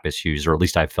Grunwald Cap issues, or at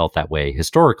least I've felt that way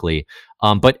historically.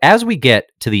 But as we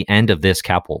get to the end of this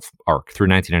Cap Wolf arc through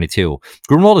 1992,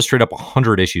 Grunwald is straight up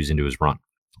 100 issues into his run.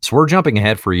 So we're jumping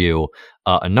ahead for you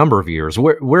a number of years.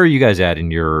 Where are you guys at in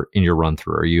your run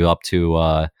through? Are you up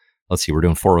to let's see, we're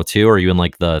doing 402. Are you in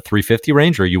like the 350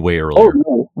 range, or are you way earlier? Oh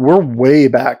no, we're way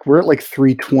back. We're at like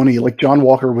 320. Like John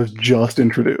Walker was just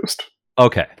introduced.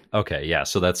 Okay, yeah.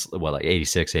 So that's like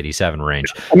 86, 87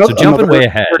 range. So jumping way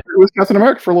ahead. It was Captain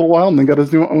America for a little while, and then got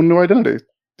his own new identity.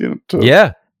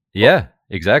 Yeah.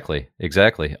 Exactly.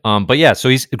 But yeah,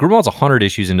 so Grunwald's 100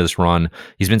 issues into this run.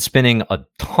 He's been spinning a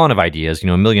ton of ideas,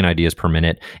 a million ideas per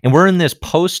minute. And we're in this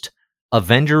post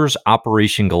Avengers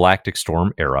Operation Galactic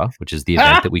Storm era, which is the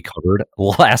event that we covered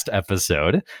last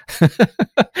episode,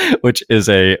 which is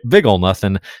a big ol'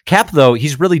 nothing. Cap, though,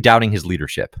 he's really doubting his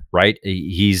leadership, right?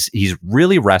 He's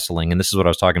really wrestling, and this is what I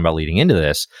was talking about leading into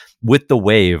this, with the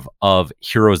wave of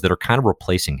heroes that are kind of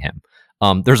replacing him.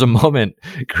 There's a moment,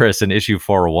 Chris, in issue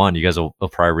 401, you guys will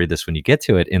probably read this when you get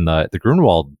to it in the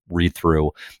Grunwald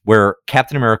read-through, where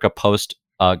Captain America post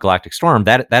Galactic Storm,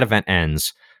 that event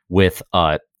ends with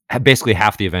basically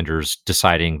half the Avengers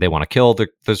deciding they want to kill the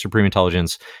Supreme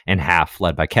Intelligence, and half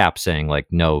led by Cap saying like,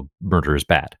 no, murder is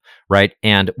bad, right?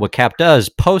 And what Cap does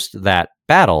post that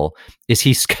battle is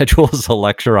he schedules a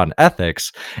lecture on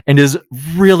ethics and is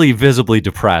really visibly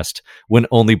depressed when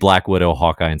only Black Widow,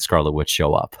 Hawkeye, and Scarlet Witch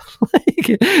show up.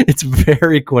 It's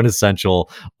very quintessential,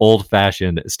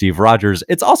 old-fashioned Steve Rogers.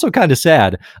 It's also kind of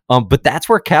sad, but that's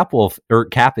where Cap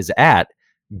is at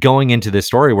going into this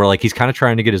story, where like he's kind of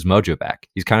trying to get his mojo back.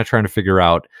 He's kind of trying to figure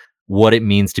out what it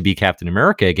means to be Captain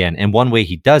America again. And one way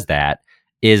he does that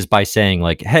is by saying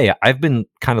like, hey, I've been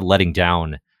kind of letting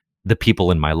down the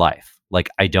people in my life. Like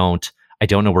I don't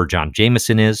know where John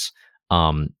Jameson is,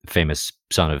 famous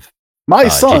son of my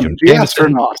son, the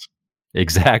astronaut.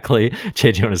 Exactly.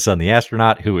 J. Jonah's son, the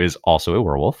astronaut, who is also a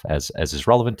werewolf, as is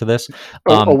relevant to this.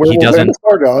 A He werewolf and doesn't. a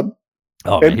star god,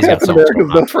 Oh man, and he's got Captain so much America's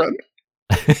going on. best friend.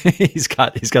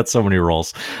 He's got so many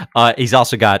roles. He's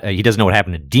also got. He doesn't know what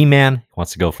happened to D-Man. He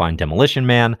wants to go find Demolition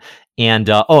Man, and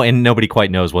and nobody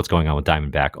quite knows what's going on with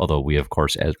Diamondback. Although we, of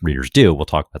course, as readers do, we'll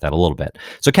talk about that a little bit.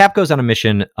 So Cap goes on a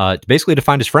mission, basically to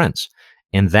find his friends,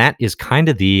 and that is kind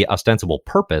of the ostensible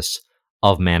purpose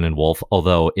of Man and Wolf.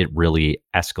 Although it really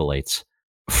escalates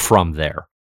from there.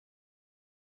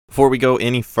 Before we go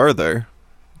any further,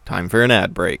 time for an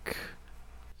ad break.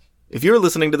 If you're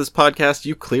listening to this podcast,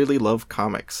 you clearly love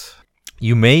comics.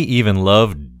 You may even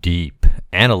love deep,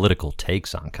 analytical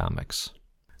takes on comics.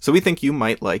 So we think you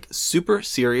might like Super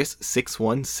Serious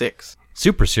 616.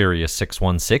 Super Serious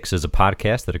 616 is a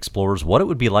podcast that explores what it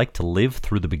would be like to live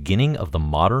through the beginning of the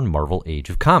modern Marvel age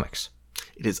of comics.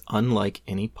 It is unlike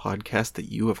any podcast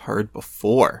that you have heard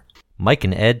before. Mike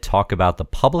and Ed talk about the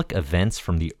public events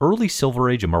from the early Silver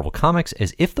Age of Marvel Comics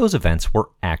as if those events were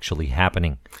actually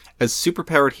happening. As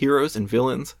superpowered heroes and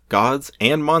villains, gods,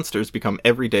 and monsters become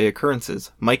everyday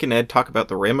occurrences, Mike and Ed talk about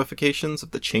the ramifications of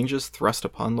the changes thrust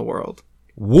upon the world.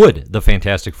 Would the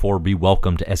Fantastic Four be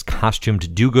welcomed as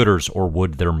costumed do-gooders, or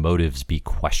would their motives be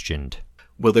questioned?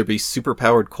 Will there be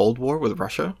superpowered Cold War with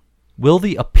Russia? Will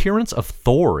the appearance of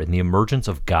Thor and the emergence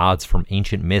of gods from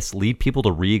ancient myths lead people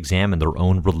to re-examine their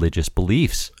own religious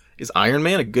beliefs? Is Iron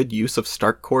Man a good use of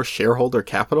StarkCorp shareholder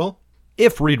capital?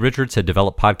 If Reed Richards had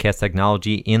developed podcast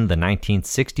technology in the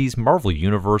 1960s Marvel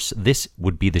Universe, this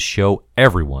would be the show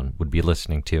everyone would be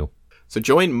listening to. So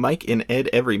join Mike and Ed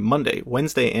every Monday,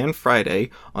 Wednesday, and Friday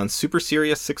on Super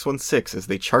Serious 616 as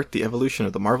they chart the evolution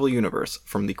of the Marvel Universe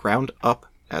from the ground up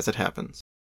as it happens.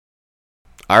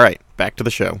 Alright, back to the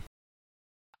show.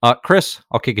 Chris,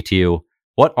 I'll kick it to you.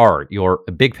 What are your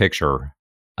big picture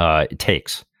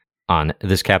takes on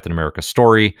this Captain America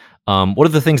story? What are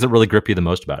the things that really grip you the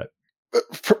most about it?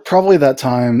 Probably that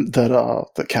time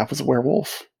that Cap was a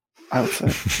werewolf, I would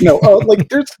say. No,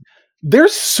 like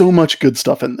there's so much good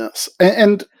stuff in this,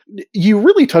 and you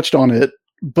really touched on it.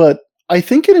 But I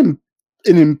think an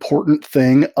important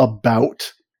thing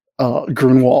about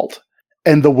Grunwald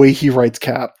and the way he writes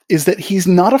Cap is that he's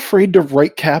not afraid to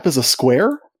write Cap as a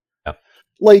square. Yeah.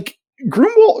 Like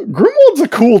Grunwald's a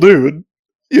cool dude,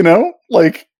 you know.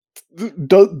 Like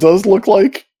does look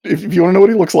like, if you want to know what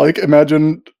he looks like,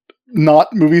 imagine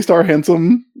not movie star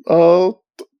handsome Owen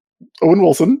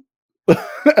Wilson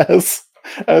as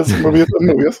Mobius and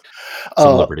Mobius.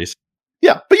 Celebrities.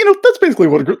 Yeah, but that's basically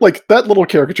what like that little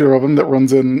caricature of him that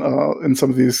runs in some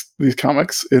of these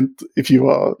comics. And if you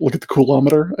look at the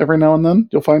coolometer every now and then,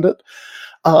 you'll find it.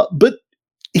 But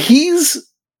he's,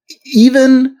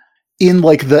 even in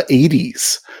like the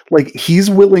 80s, like he's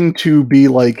willing to be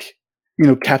like,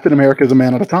 Captain America is a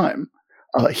man at a time.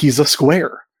 He's a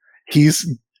square. He's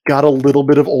got a little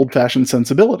bit of old-fashioned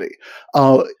sensibility.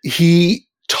 He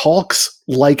talks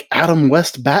like Adam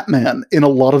West Batman in a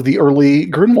lot of the early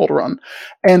Grunwald run.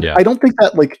 And I don't think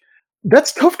that, like,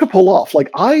 that's tough to pull off. Like,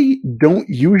 I don't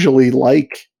usually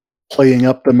like playing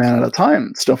up the man at a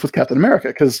time stuff with Captain America,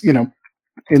 because,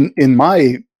 in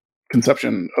my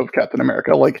conception of Captain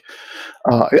America, like,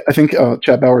 I think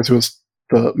Chad Bowers, who was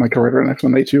my co-writer in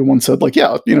X-Men 82, once said, like,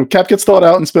 Cap gets thought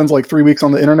out and spends like 3 weeks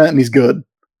on the internet and he's good.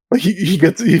 Like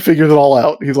he figures it all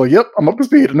out. He's like, yep, I'm up to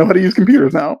speed. I know how to use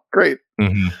computers now. Great.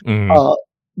 Mm-hmm, mm-hmm.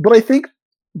 But I think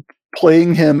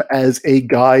playing him as a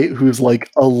guy who's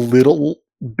like a little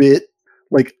bit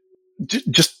like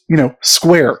just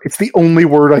square. It's the only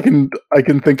word I can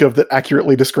think of that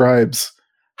accurately describes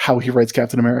how he writes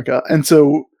Captain America. And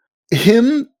so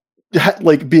him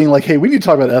like being like, hey, we need to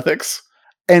talk about ethics,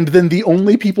 and then the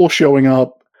only people showing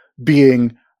up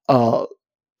being 3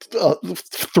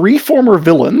 former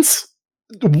villains,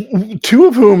 2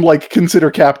 of whom like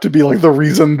consider Cap to be like the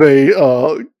reason they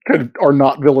kind of are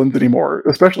not villains anymore,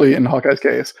 especially in Hawkeye's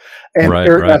case, and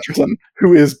Eric Masterson,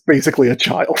 who is basically a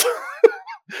child.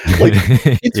 Like,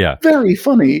 it's very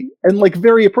funny and like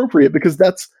very appropriate, because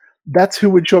that's who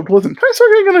would show up to listen. Tony Stark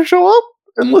going to show up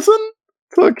and listen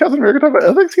to Captain America talk about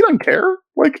ethics? He doesn't care.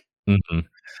 Like,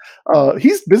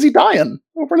 he's busy dying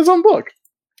over in his own book.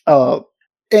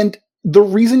 And the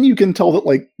reason you can tell that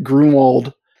like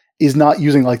Grunwald is not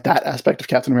using like that aspect of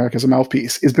Captain America as a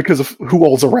mouthpiece is because of who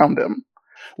all's around him.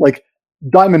 Like,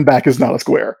 Diamondback is not a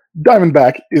square.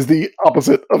 Diamondback is the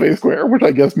opposite of a square, which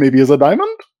I guess maybe is a diamond,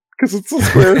 because it's a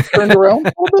square turned around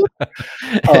a little bit.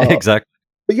 Exactly.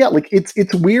 But yeah, like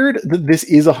it's weird that this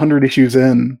is 100 issues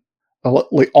in.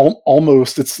 Like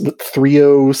almost, it's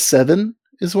 307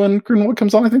 is when Grunwald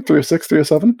comes on. I think 306,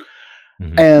 307,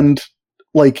 and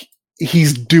like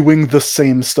he's doing the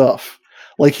same stuff.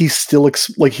 Like he's still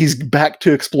like he's back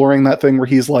to exploring that thing where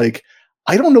he's like,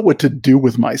 I don't know what to do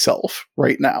with myself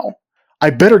right now. I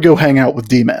better go hang out with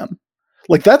D-Man.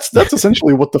 Like that's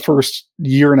essentially what the first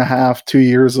year and a half, 2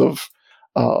 years of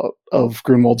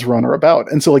Grunwald's run are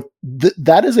about. And so like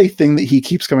that is a thing that he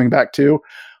keeps coming back to,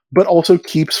 but also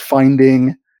keeps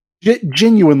finding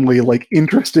genuinely like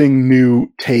interesting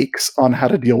new takes on how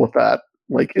to deal with that.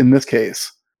 Like in this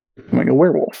case, becoming a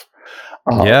werewolf.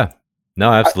 Yeah,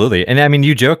 no, absolutely. And I mean,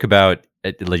 you joke about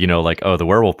it, you know, like, oh, the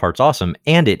werewolf part's awesome,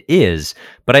 and it is.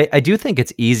 But I do think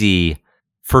it's easy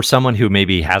for someone who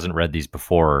maybe hasn't read these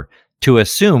before to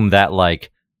assume that,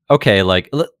 like, okay, like,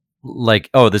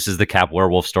 oh, this is the Cap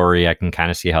werewolf story. I can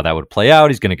kind of see how that would play out.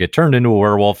 He's going to get turned into a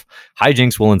werewolf.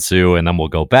 Hijinks will ensue, and then we'll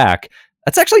go back.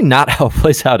 That's actually not how it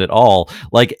plays out at all.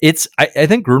 Like, it's, I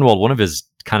think Grunwald, one of his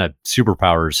kind of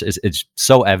superpowers is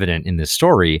so evident in this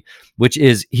story, which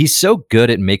is he's so good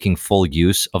at making full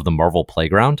use of the Marvel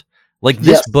playground. Like,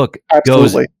 this book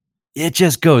absolutely. It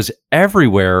just goes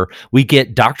everywhere. We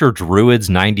get Dr. Druid's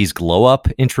 90s glow up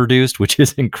introduced, which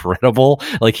is incredible.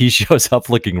 Like, he shows up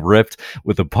looking ripped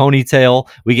with a ponytail.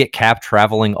 We get Cap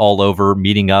traveling all over,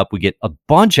 meeting up. We get a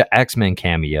bunch of X-Men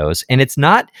cameos, and it's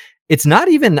not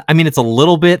even, I mean, it's a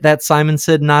little bit that Simon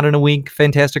said not in a week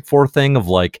Fantastic Four thing of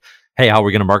like, hey, how are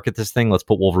we going to market this thing? Let's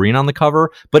put Wolverine on the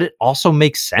cover. But it also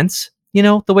makes sense, you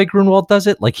know, the way Grunwald does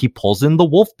it. Like, he pulls in the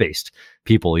wolf-based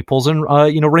people. He pulls in,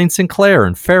 Rain Sinclair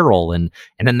and Farrell, and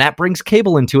then that brings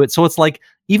Cable into it. So it's like,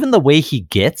 even the way he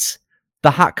gets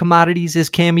the hot commodities as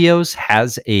cameos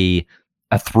has a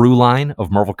through line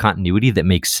of Marvel continuity that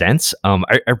makes sense.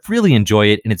 I really enjoy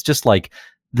it. And it's just like,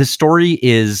 the story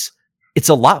it's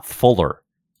a lot fuller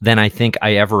than I think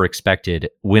I ever expected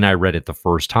when I read it the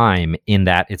first time, in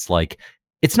that it's like,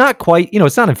 it's not quite, you know,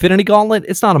 it's not Infinity Gauntlet,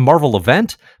 it's not a Marvel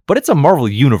event, but it's a Marvel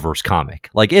Universe comic.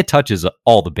 Like, it touches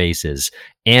all the bases,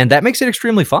 and that makes it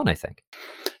extremely fun, I think.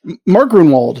 Mark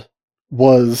Grunwald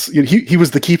was, you know, he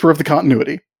was the keeper of the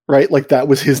continuity, right? Like, that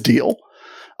was his deal.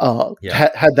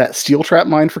 Had that steel trap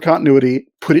mind for continuity,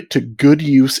 put it to good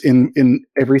use in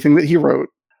everything that he wrote.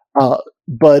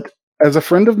 But as a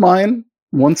friend of mine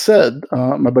once said,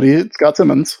 my buddy Scott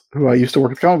Simmons, who I used to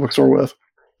work at the comic book store with,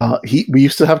 we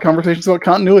used to have conversations about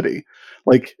continuity.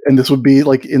 Like, and this would be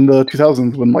like in the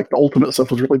 2000s when like the Ultimate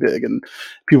stuff was really big, and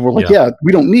people were like, yeah,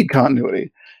 we don't need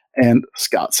continuity. And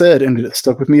Scott said, and it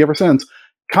stuck with me ever since,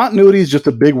 continuity is just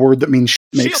a big word that means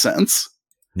makes sense.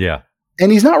 Yeah.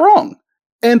 And he's not wrong.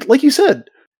 And like you said,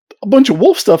 a bunch of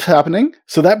wolf stuff happening,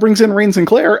 so that brings in Rain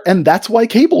Sinclair, and that's why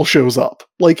Cable shows up.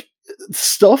 Like,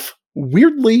 stuff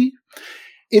weirdly,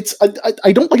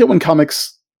 I don't like it when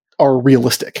comics are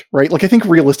realistic, right? Like, I think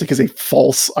realistic is a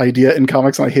false idea in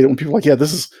comics, and I hate it when people are like, yeah,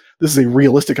 this is a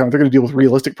realistic comic. They're going to deal with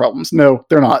realistic problems. No,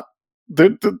 they're not.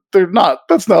 They're not.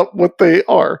 That's not what they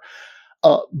are.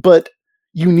 But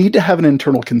you need to have an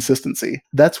internal consistency.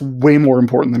 That's way more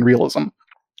important than realism.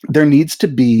 There needs to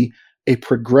be a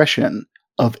progression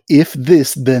of if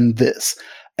this, then this.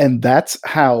 And that's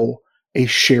how a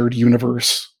shared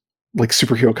universe like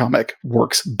superhero comic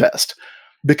works best.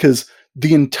 Because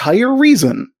the entire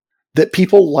reason that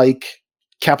people like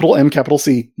capital M, capital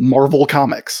C, Marvel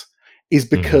Comics is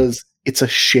because it's a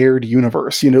shared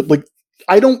universe. You know, like,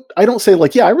 I don't say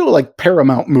like, yeah, I really like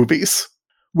Paramount movies,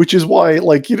 which is why,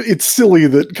 like, you know, it's silly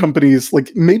that companies,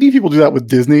 like, maybe people do that with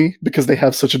Disney because they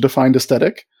have such a defined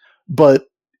aesthetic, but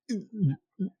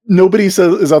nobody is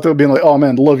out there being like, oh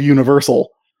man, love Universal,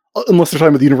 unless they're talking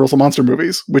about the Universal monster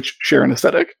movies, which share an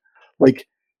aesthetic. Like,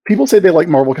 people say they like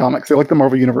Marvel Comics, they like the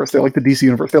Marvel Universe, they like the DC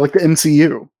Universe, they like the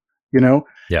MCU, you know?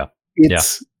 Yeah.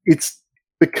 It's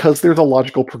because there's a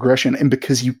logical progression, and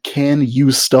because you can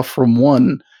use stuff from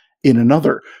one in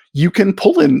another. You can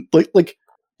pull in like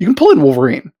you can pull in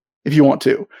Wolverine if you want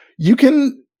to. You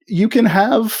can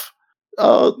have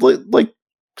like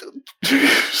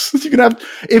you can have,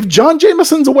 if John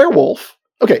Jameson's a werewolf.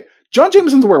 Okay, John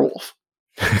Jameson's a werewolf.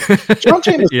 John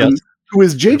Jameson, who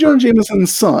is J. Jonah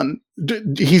Jameson's son,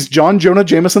 he's John Jonah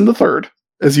Jameson III,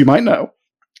 as you might know.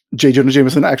 J. Jonah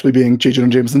Jameson actually being J. Jonah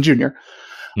Jameson Jr.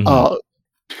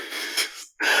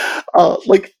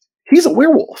 Like, he's a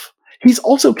werewolf. He's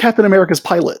also Captain America's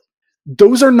pilot.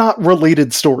 Those are not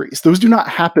related stories. Those do not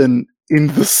happen in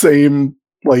the same,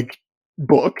 like,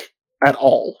 book at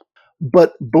all.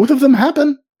 But both of them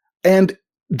happen, and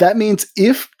that means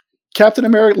if Captain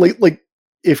America,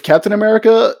 if Captain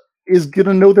America is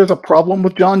gonna know there's a problem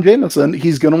with John Jameson,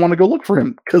 he's gonna want to go look for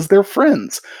him because they're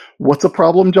friends. What's a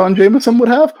problem John Jameson would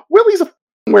have? Well, he's a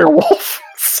werewolf.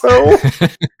 So,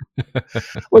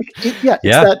 like, it's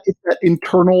that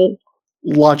internal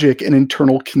logic and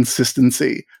internal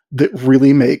consistency that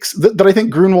really makes that I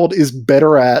think Grunwald is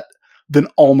better at than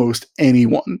almost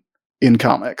anyone in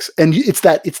comics. And it's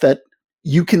that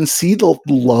you can see the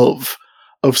love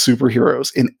of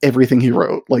superheroes in everything he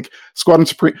wrote. Like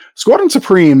Squadron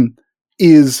Supreme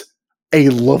is a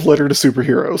love letter to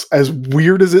superheroes, as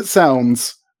weird as it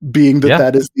sounds, being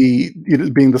that is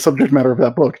being the subject matter of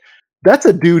that book. That's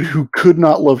a dude who could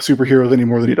not love superheroes any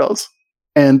more than he does.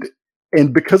 And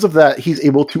because of that, he's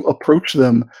able to approach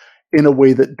them in a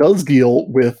way that does deal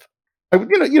with,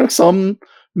 some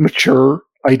mature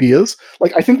ideas.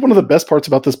 Like, I think one of the best parts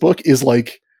about this book is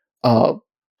like the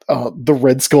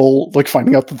Red Skull, like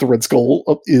finding out that the Red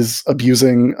Skull is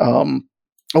abusing.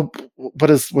 What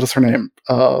is her name?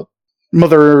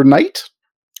 Mother Night.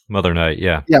 Mother Night,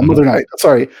 yeah. Yeah, Mother Night.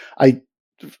 Sorry, I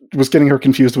was getting her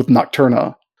confused with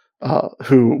Nocturna,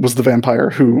 who was the vampire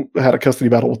who had a custody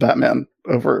battle with Batman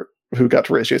over who got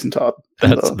to raise Jason Todd.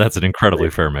 That's an incredibly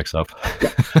fair mix-up.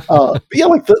 Yeah,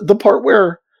 like the part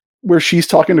where she's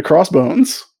talking to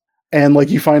Crossbones, and like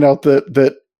you find out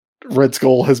that Red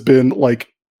Skull has been like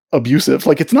abusive.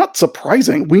 Like, it's not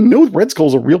surprising. We know Red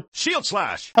Skull's a real shield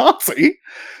slash Nazi.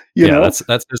 You know? That's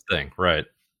his thing, right?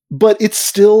 But it's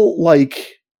still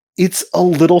like, it's a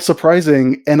little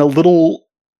surprising and a little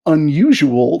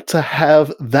unusual to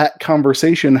have that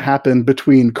conversation happen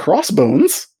between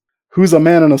Crossbones, who's a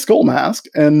man in a skull mask,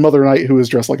 and Mother Night, who is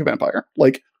dressed like a vampire.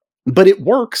 Like, but it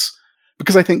works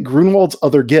because I think Grunwald's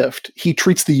other gift, he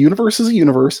treats the universe as a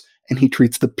universe, and he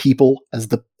treats the people as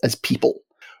people.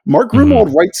 Mark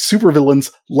Grunwald writes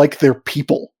supervillains like they're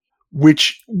people,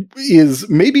 which is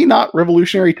maybe not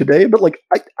revolutionary today, but like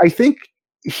I think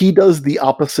he does the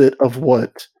opposite of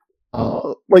what.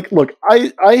 Look,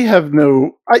 I had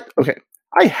no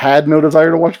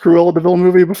desire to watch Cruella de Vil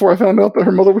movie before I found out that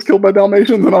her mother was killed by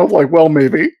Dalmatians, and I was like, well,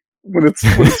 maybe when it's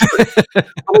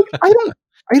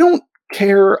I don't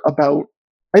care about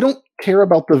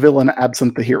the villain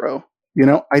absent the hero. You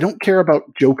know, I don't care about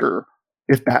Joker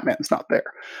if Batman's not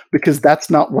there, because that's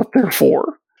not what they're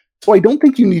for. So I don't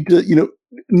think you need to,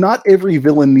 not every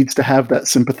villain needs to have that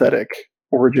sympathetic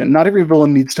origin. Not every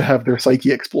villain needs to have their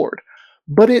psyche explored.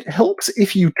 But it helps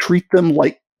if you treat them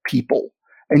like people,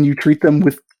 and you treat them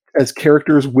as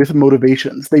characters with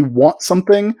motivations. They want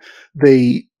something.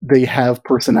 They have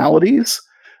personalities.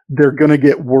 They're going to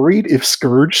get worried if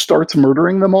Scourge starts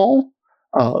murdering them all.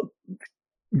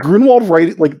 Grunwald,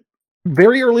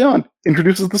 very early on,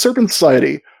 introduces the Serpent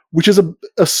Society, which is a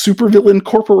supervillain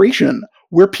corporation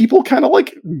where people kind of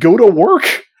like go to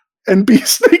work and be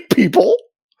snake people.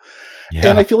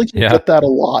 Yeah, and I feel like you get that a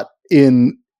lot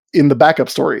in the backup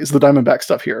stories, the Diamondback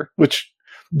stuff here, which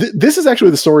this is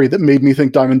actually the story that made me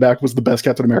think Diamondback was the best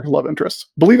Captain America love interest.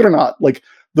 Believe it or not, like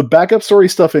the backup story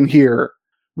stuff in here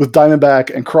with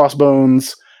Diamondback and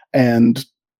Crossbones and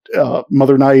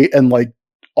Mother Night and like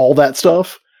all that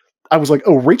stuff, I was like,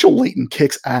 oh, Rachel Layton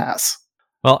kicks ass.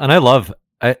 Well, and I love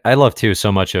too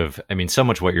so much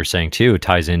what you're saying too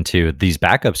ties into these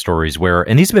backup stories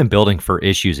and these have been building for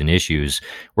issues and issues,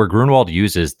 where Grunwald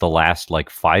uses the last like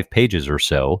 5 pages or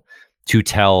so to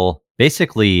tell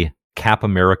basically Cap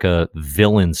America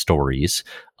villain stories.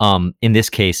 In this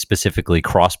case, specifically,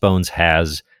 Crossbones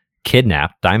has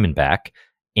kidnapped Diamondback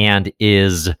and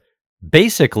is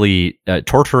basically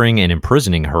torturing and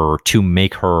imprisoning her to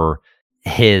make her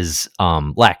his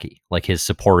lackey, like his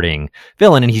supporting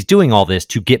villain, and he's doing all this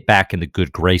to get back in the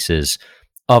good graces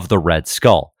of the Red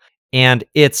Skull. And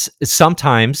it's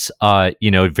sometimes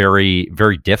very,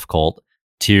 very difficult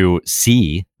to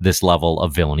see this level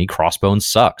of villainy. Crossbones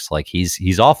sucks, like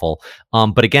he's awful.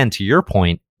 But again, to your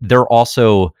point, there's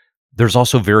also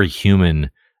very human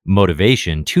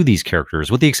motivation to these characters,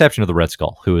 with the exception of the Red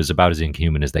Skull, who is about as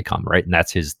inhuman as they come, right? And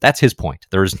that's his point.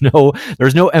 There's no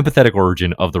empathetic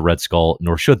origin of the Red Skull,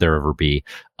 nor should there ever be,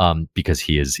 because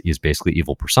he is basically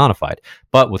evil personified.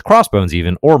 But with Crossbones,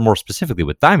 even, or more specifically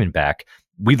with Diamondback,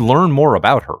 we learn more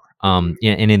about her. And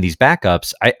in these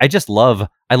backups,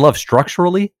 I love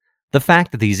structurally the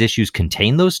fact that these issues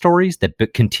contain those stories that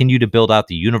continue to build out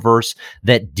the universe,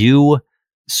 that do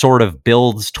sort of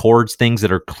builds towards things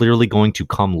that are clearly going to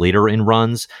come later in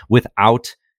runs,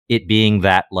 without it being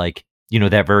that, like,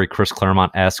 that very Chris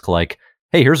Claremont-esque, like,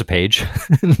 hey, here's a page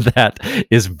that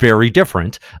is very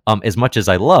different. As much as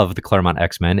I love the Claremont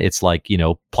X-Men, it's like,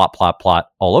 plot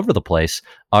all over the place.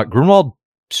 Grunwald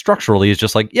structurally is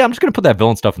just like, yeah, I'm just going to put that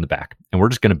villain stuff in the back, and we're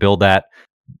just going to build that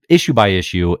issue by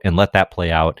issue and let that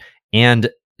play out. And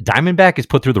Diamondback is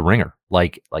put through the ringer,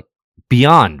 like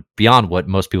beyond what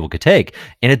most people could take.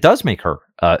 And it does make her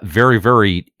very,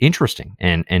 very interesting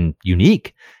and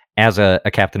unique as a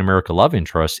Captain America love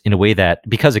interest, in a way that,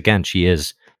 because again, she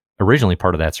is originally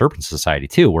part of that Serpent Society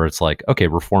too, where it's like, okay,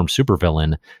 reform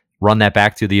supervillain, run that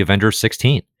back to the Avengers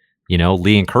 16.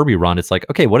 Lee and Kirby run. It's like,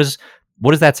 okay, what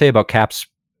does that say about Cap's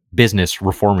business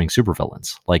reforming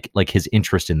supervillains? Like his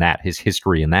interest in that, his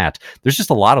history in that. There's just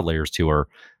a lot of layers to her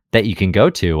that you can go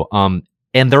to.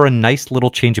 And they're a nice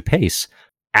little change of pace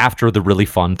after the really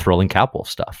fun, thrilling Capwolf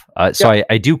stuff. So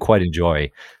I do quite enjoy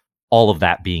all of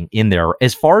that being in there.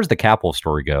 As far as the Capwolf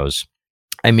story goes,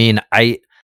 I mean, I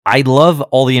love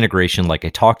all the integration, like I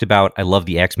talked about. I love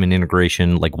the X-Men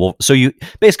integration. Like, well, so you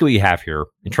basically what you have here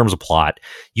in terms of plot,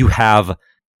 you have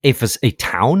a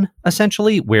town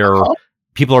essentially where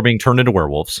people are being turned into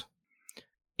werewolves,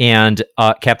 and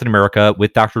Captain America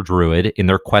with Dr. Druid in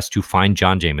their quest to find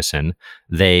John Jameson,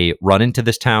 they run into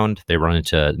this town. They run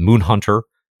into Moonhunter,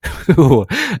 who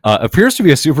appears to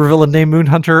be a supervillain named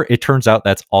Moonhunter. It turns out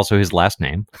that's also his last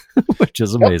name, which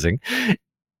is amazing.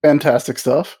 Fantastic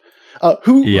stuff.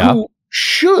 Who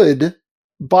should,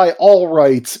 by all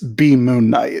rights, be Moon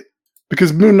Knight,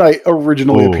 because Moon Knight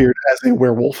originally appeared as a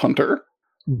werewolf hunter.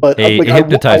 But a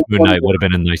hypnotized Moon Knight would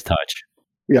have been a nice touch.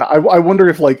 Yeah, I wonder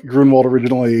if like Grunwald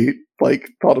originally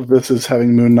like thought of this as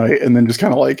having Moon Knight, and then just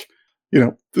kind of like,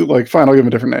 like, fine, I'll give him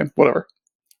a different name, whatever.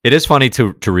 It is funny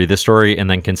to read the story and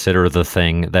then consider the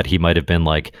thing that he might have been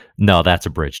like, no, that's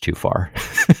a bridge too far.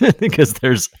 Because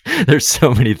there's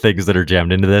so many things that are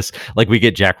jammed into this. Like, we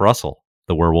get Jack Russell,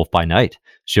 the werewolf by night,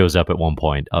 shows up at one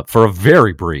point for a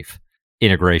very brief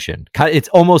integration. It's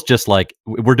almost just like,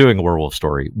 we're doing a werewolf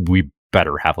story. We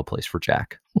better have a place for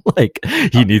Jack. Like,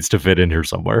 he needs to fit in here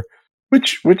somewhere.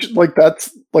 Which that's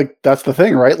the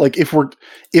thing, right? Like,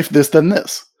 if this, then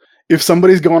this. If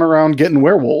somebody's going around getting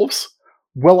werewolves,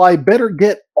 well, I better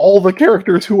get all the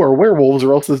characters who are werewolves,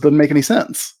 or else this doesn't make any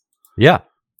sense. Yeah,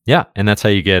 and that's how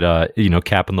you get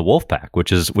Cap and the Wolf Pack,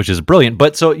 which is brilliant.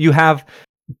 But so you have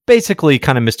basically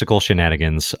kind of mystical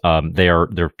shenanigans.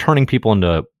 They're turning people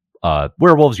into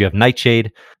werewolves. You have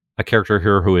Nightshade, a character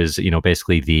here who is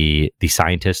basically the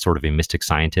scientist, sort of a mystic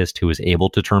scientist who is able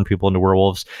to turn people into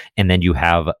werewolves. And then you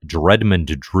have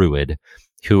Dreadmond Druid,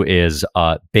 who is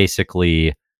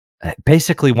basically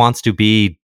wants to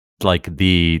be like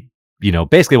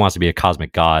basically wants to be a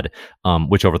cosmic god,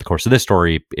 which over the course of this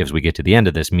story, as we get to the end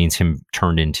of this, means him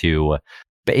turned into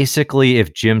basically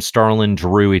if Jim Starlin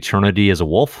drew eternity as a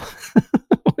wolf,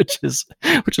 which is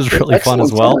really fun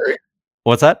as well. Summary.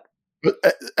 What's that?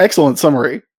 Excellent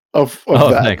summary of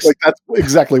that. Thanks. Like, that's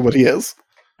exactly what he is.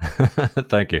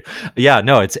 Thank you. Yeah,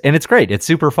 no, it's great. It's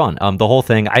super fun. The whole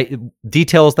thing,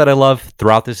 details that I love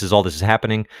throughout this is all this is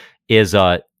happening is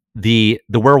the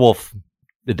werewolf.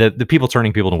 The people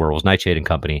turning people into werewolves, Nightshade and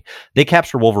company, they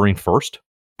capture Wolverine first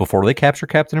before they capture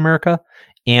Captain America.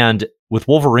 And with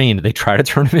Wolverine, they try to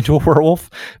turn him into a werewolf,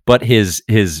 but his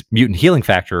mutant healing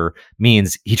factor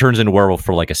means he turns into a werewolf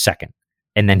for like a second,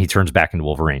 and then he turns back into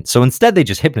Wolverine. So instead, they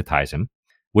just hypnotize him,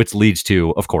 which leads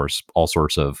to, of course, all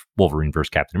sorts of Wolverine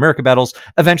versus Captain America battles.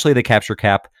 Eventually, they capture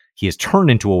Cap. He is turned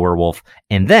into a werewolf.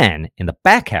 And then, in the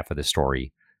back half of the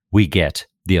story, we get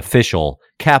the official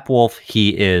Capwolf.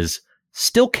 He is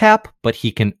still Cap, but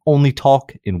he can only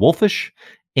talk in Wolfish,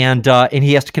 and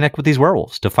he has to connect with these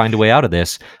werewolves to find a way out of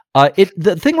this.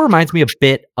 The thing reminds me a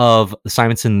bit of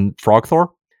Simonson Frog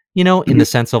Thor, in the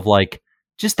sense of like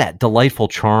just that delightful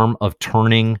charm of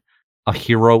turning a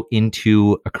hero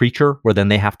into a creature, where then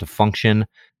they have to function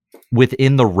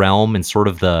within the realm and sort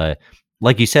of the,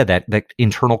 like you said, that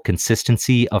internal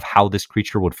consistency of how this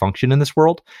creature would function in this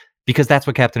world. Because that's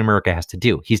what Captain America has to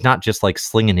do. He's not just like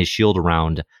slinging his shield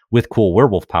around with cool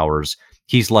werewolf powers.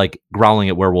 He's like growling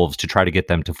at werewolves to try to get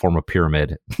them to form a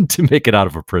pyramid to make it out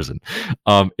of a prison.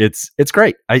 It's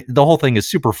great. The whole thing is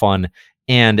super fun,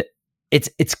 and it's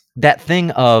that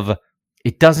thing of,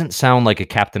 it doesn't sound like a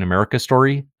Captain America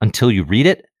story until you read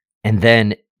it, and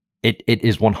then it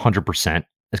is 100%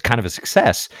 as kind of a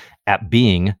success at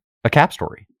being a Cap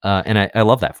story, and I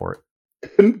love that for it.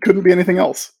 Couldn't be anything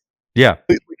else. Yeah.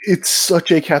 It's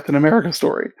such a Captain America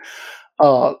story.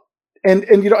 And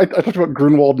I talked about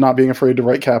Grunwald not being afraid to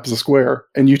write Cap as a square,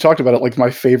 and you talked about it. Like, my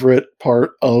favorite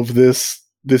part of this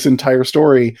entire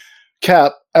story,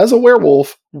 Cap as a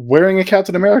werewolf wearing a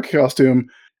Captain America costume,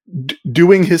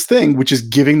 doing his thing, which is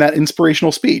giving that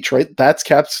inspirational speech, right? That's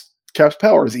Cap's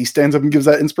powers. He stands up and gives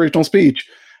that inspirational speech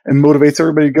and motivates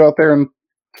everybody to go out there and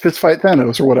fist fight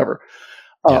Thanos or whatever.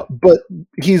 But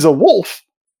he's a wolf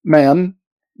man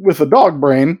with a dog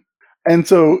brain, and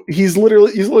so he's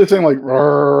literally saying like,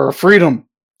 freedom,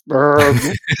 broke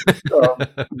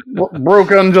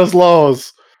unjust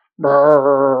laws,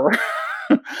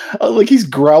 like he's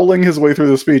growling his way through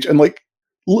the speech, and like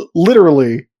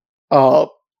literally R.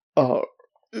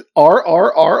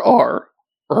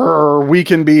 we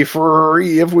can be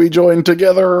free if we join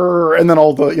together. And then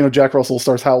all the, Jack Russell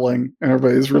starts howling and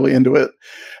everybody's really into it.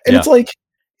 And it's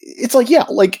like, yeah,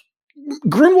 like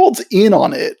Grunwald's in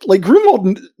on it. Like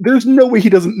Grunwald, there's no way he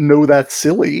doesn't know that's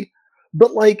silly,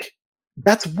 but like,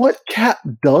 that's what Cap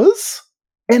does.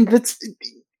 And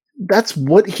that's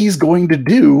what he's going to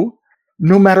do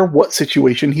no matter what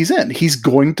situation he's in. He's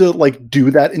going to like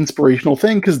do that inspirational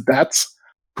thing because that's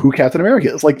who Captain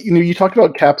America is. Like, you talked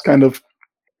about Cap's kind of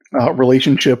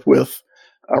relationship with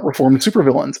reformed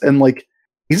supervillains, and like,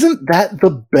 isn't that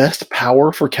the best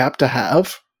power for Cap to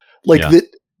have? Like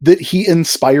that he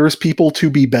inspires people to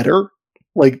be better,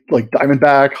 like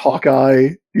Diamondback,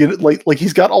 Hawkeye. Like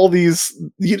he's got all these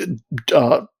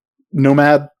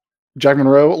Nomad, Jack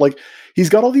Monroe. Like he's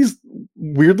got all these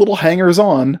weird little hangers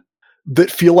on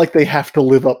that feel like they have to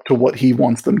live up to what he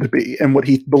wants them to be and what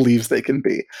he believes they can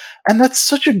be, and that's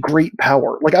such a great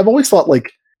power. Like I've always thought,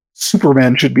 like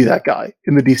Superman should be that guy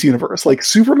in the DC universe. Like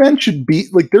Superman should be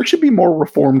like, there should be more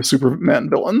reformed Superman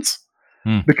villains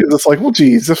because it's like, well,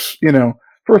 geez, if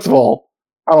first of all,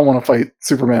 I don't want to fight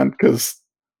Superman because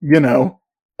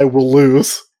I will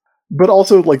lose. But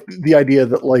also like the idea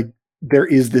that like there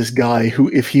is this guy who,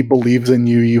 if he believes in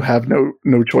you, you have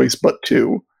no choice but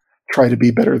to try to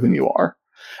be better than you are,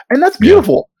 and that's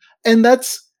beautiful. Yeah. And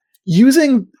that's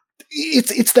using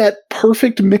it's that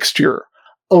perfect mixture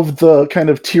of the kind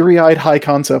of teary-eyed high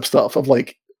concept stuff of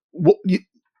like,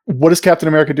 what does Captain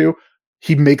America do?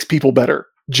 He makes people better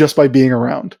just by being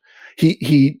around.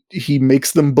 He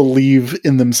makes them believe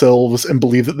in themselves and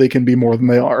believe that they can be more than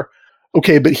they are.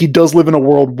 Okay, but he does live in a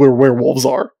world where werewolves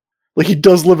are. Like he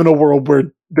does live in a world where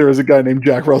there is a guy named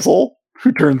Jack Russell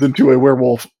who turns into a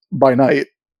werewolf by night.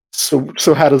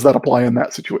 So how does that apply in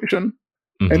that situation?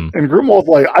 Mm-hmm. And Grunwald's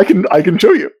like, I can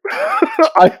show you.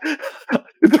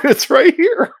 It's right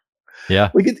here.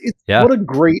 Yeah. Like it's what a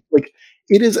great, like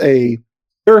it is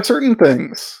there are certain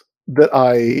things that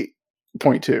I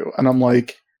point to and I'm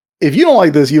like, if you don't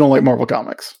like this, you don't like Marvel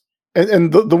Comics.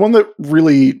 And the one that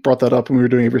really brought that up when we were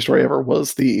doing Every Story Ever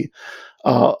was the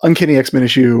Uncanny X-Men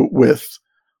issue with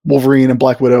Wolverine and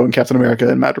Black Widow and Captain America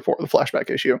and Madripoor, the flashback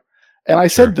issue. And I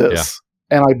said this,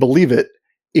 and I believe it.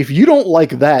 If you don't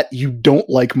like that, you don't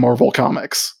like Marvel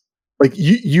Comics. Like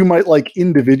you might like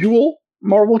individual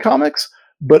Marvel Comics,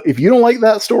 but if you don't like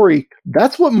that story,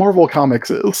 that's what Marvel Comics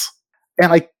is.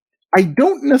 And I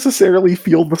don't necessarily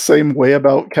feel the same way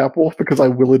about Capwolf because I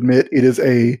will admit it's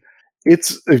a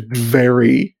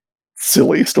very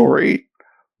silly story.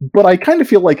 But I kind of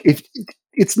feel like if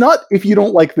you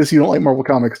don't like this, you don't like Marvel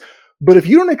Comics. But if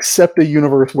you don't accept a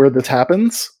universe where this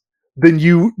happens, then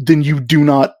you do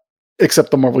not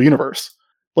accept the Marvel universe.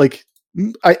 Like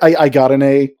I got in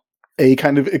a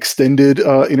kind of extended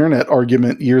internet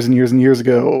argument years and years and years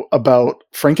ago about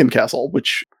Frankencastle,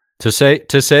 which to say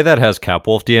that has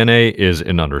Capwolf DNA is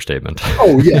an understatement.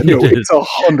 Oh yeah, no, it's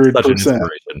 100%.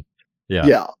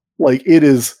 Yeah, like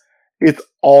it's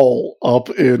all up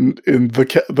in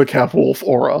the Capwolf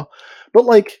aura. But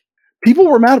like people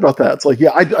were mad about that. It's like,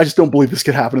 yeah, I just don't believe this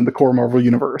could happen in the core Marvel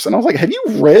universe. And I was like, have you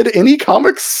read any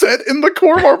comics set in the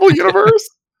core Marvel universe?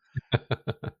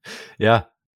 Yeah.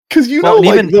 Because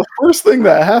the first thing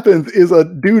that happens is a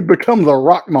dude becomes a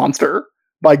rock monster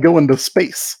by going to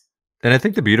space. And I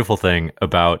think the beautiful thing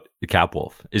about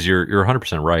Capwolf is you're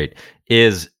 100% right,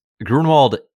 is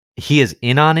Grunwald, he is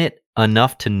in on it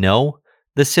enough to know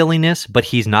the silliness, but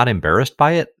he's not embarrassed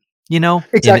by it,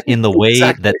 exactly. in the way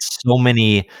that so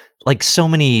many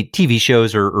TV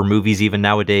shows or movies even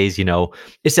nowadays,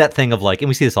 it's that thing of like, and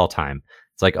we see this all the time.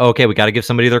 It's like, okay, we got to give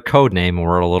somebody their code name and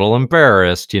we're a little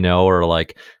embarrassed, or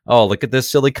like, oh, look at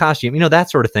this silly costume, that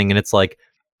sort of thing. And it's like,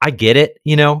 I get it,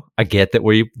 I get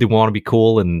that they want to be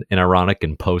cool and ironic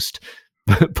and post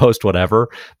whatever,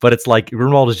 but it's like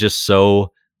Grunwald is just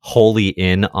so wholly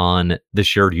in on the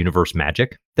shared universe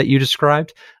magic that you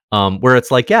described, where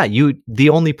it's like, yeah, the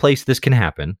only place this can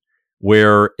happen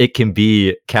where it can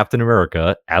be Captain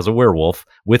America as a werewolf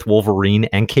with Wolverine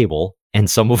and Cable and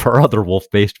some of our other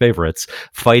wolf-based favorites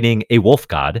fighting a wolf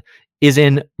god is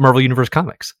in Marvel Universe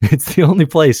Comics. It's the only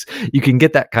place you can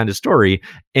get that kind of story.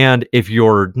 And if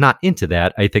you're not into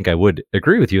that, I think I would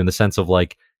agree with you in the sense of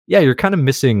like, yeah, you're kind of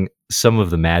missing some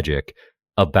of the magic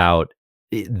about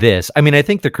this. I mean, I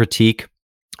think the critique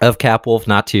of Capwolf,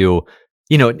 not to,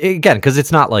 again, because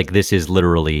it's not like this is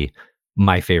literally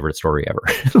my favorite story ever.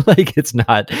 Like it's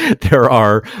not, there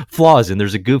are flaws and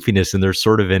there's a goofiness and there's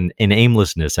sort of an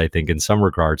aimlessness, I think, in some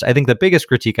regards. I think the biggest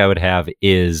critique I would have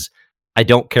is I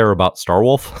don't care about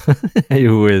Starwolf,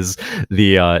 who is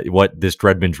the what this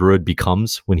Dreadman Druid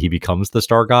becomes when he becomes the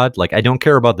Star God. Like I don't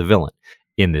care about the villain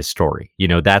in this story.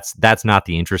 That's not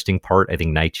the interesting part. I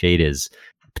think Nightshade is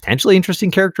potentially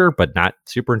interesting character, but not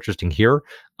super interesting here.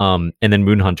 And then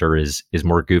Moonhunter is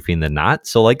more goofy than not.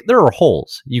 So like there are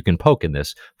holes you can poke in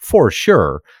this for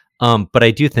sure. But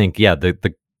I do think,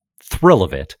 the thrill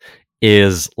of it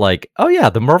is like, oh yeah,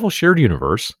 the Marvel shared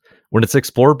universe, when it's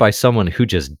explored by someone who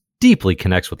just deeply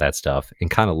connects with that stuff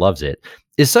and kind of loves it,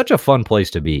 is such a fun place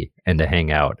to be and to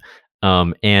hang out.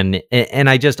 And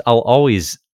I'll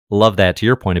always love that, to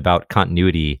your point about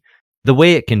continuity, the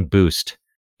way it can boost,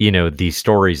 these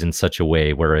stories in such a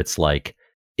way where it's like,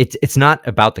 it's not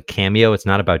about the cameo. It's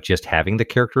not about just having the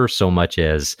character so much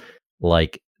as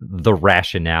like the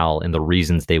rationale and the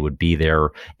reasons they would be there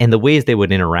and the ways they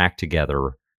would interact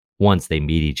together once they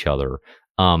meet each other.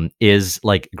 Is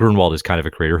like Grunwald is kind of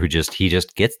a creator who he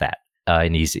just gets that,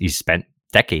 and he's spent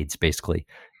decades basically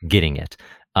getting it.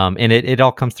 And it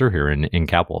all comes through here in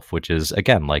Capwolf, which is,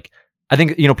 again, like, I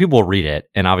think, people will read it,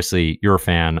 and obviously you're a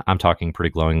fan. I'm talking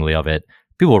pretty glowingly of it.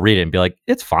 People will read it and be like,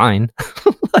 it's fine.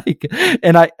 Like,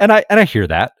 and I hear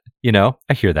that,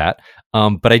 I hear that.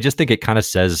 But I just think it kind of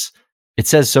says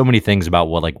so many things about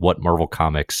what Marvel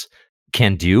Comics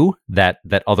can do that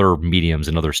other mediums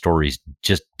and other stories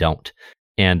just don't.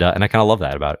 And I kind of love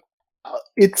that about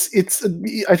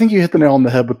it. I think you hit the nail on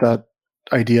the head with that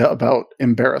idea about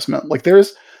embarrassment. Like,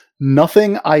 there's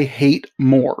nothing I hate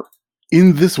more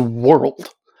in this world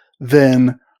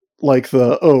than like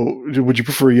would you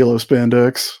prefer yellow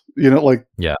spandex?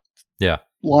 Yeah.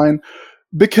 Line.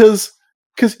 Because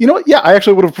you know what? Yeah, I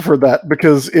actually would have preferred that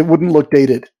because it wouldn't look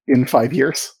dated in 5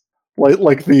 years.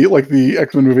 Like the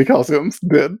X-Men movie costumes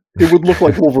did. It would look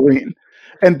like Wolverine.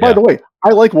 And by the way, I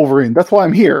like Wolverine. That's why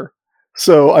I'm here.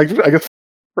 So I guess,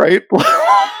 right?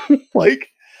 Like,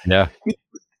 yeah.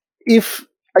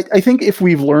 I think if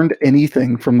we've learned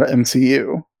anything from the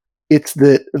MCU, it's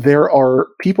that there are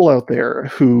people out there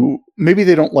who maybe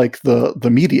they don't like the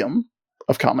medium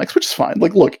of comics, which is fine.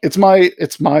 Like, look, it's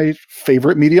my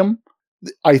favorite medium.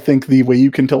 I think the way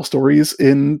you can tell stories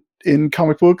in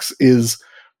comic books is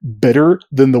better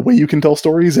than the way you can tell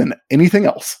stories in anything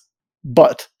else.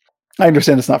 But I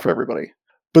understand it's not for everybody.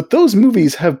 But those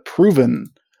movies have proven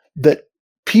that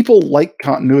people like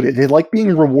continuity. They like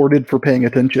being rewarded for paying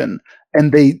attention,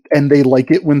 and they like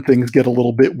it when things get a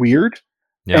little bit weird,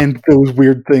 and those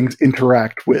weird things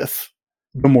interact with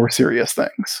the more serious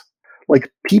things.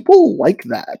 Like, people like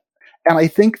that. And I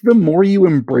think the more you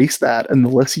embrace that and the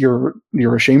less you're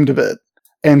ashamed of it.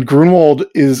 And Grunwald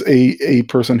is a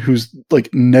person who's like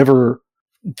never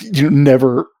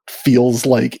feels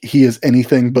like he is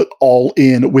anything but all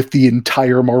in with the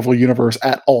entire Marvel universe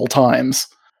at all times.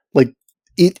 Like,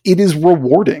 it is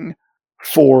rewarding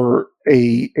for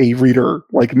a reader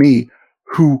like me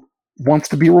who wants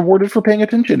to be rewarded for paying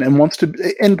attention and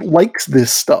and likes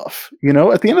this stuff.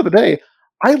 At the end of the day,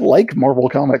 I like Marvel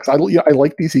comics. I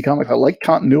like DC comics. I like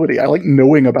continuity. I like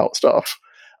knowing about stuff.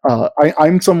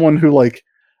 I'm someone who, like,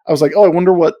 I was like, oh, I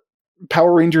wonder what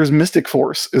Power Rangers Mystic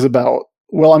Force is about.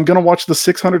 Well, I'm going to watch the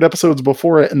 600 episodes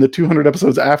before it and the 200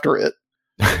 episodes after it.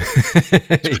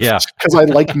 Yeah. Because I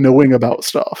like knowing about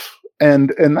stuff.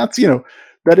 And that's,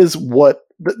 that is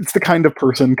it's the kind of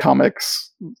person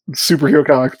superhero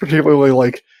comics, particularly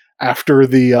like after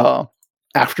the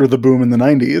boom in the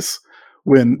 90s,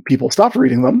 when people stopped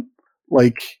reading them,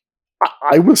 like,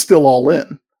 I was still all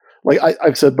in. Like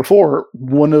I've said before,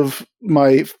 one of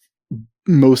my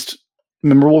most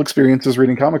memorable experiences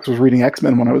reading comics was reading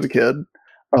X-Men when I was a kid.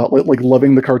 Like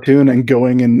loving the cartoon and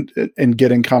going and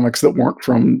getting comics that weren't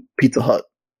from Pizza Hut,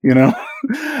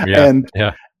 and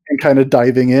kind of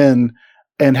diving in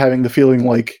and having the feeling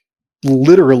like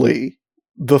literally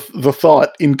the thought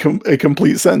in a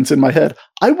complete sentence in my head,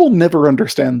 I will never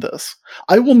understand this.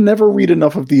 I will never read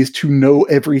enough of these to know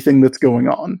everything that's going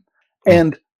on.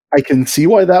 And I can see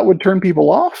why that would turn people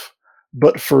off.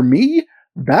 But for me,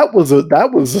 that was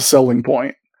a selling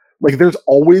point. Like, there's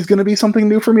always going to be something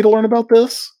new for me to learn about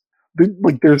this.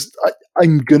 Like,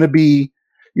 I'm going to be,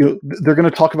 they're going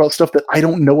to talk about stuff that I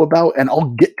don't know about, and I'll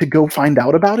get to go find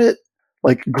out about it.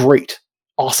 Like, great.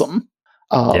 Awesome.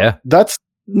 That's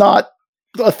not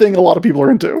a thing a lot of people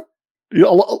are into.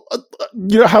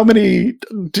 How many?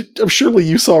 Surely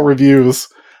you saw reviews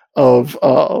of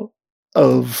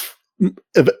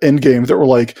Endgame that were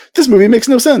like, this movie makes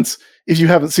no sense if you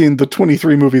haven't seen the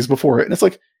 23 movies before it. And it's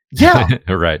like, yeah,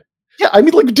 right. Yeah, I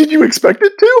mean, like, did you expect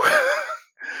it to?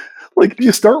 Like, do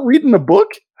you start reading a book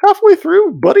halfway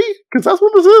through, buddy? Because that's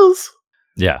what this is.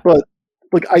 Yeah. But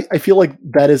like, I feel like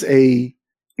that is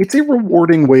it's a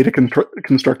rewarding way to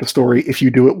construct a story if you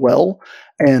do it well.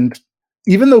 And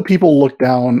even though people look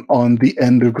down on the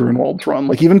end of Grunwald's run,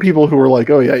 like even people who are like,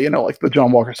 oh yeah, like the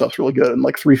John Walker stuff's really good, and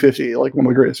like 350, like one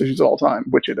of the greatest issues of all time,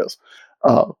 which it is.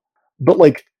 But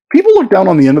like people look down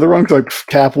on the end of the run because like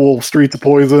Cap Wolf, Streets of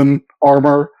Poison,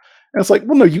 Armor, and it's like,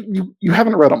 well, no, you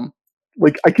haven't read them.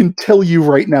 Like I can tell you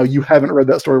right now, you haven't read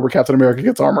that story where Captain America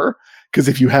gets armor, because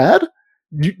if you had,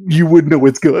 you would know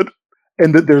it's good,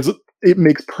 and that it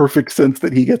makes perfect sense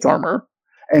that he gets armor.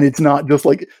 And it's not just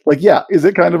like, yeah, is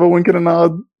it kind of a wink and a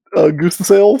nod, goose to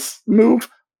sales move?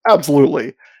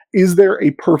 Absolutely. Is there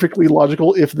a perfectly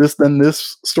logical if this then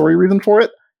this story reason for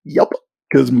it? Yep.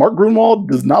 Because Mark Grunwald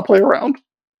does not play around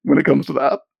when it comes to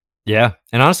that. Yeah.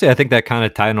 And honestly, I think that kind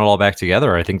of tying it all back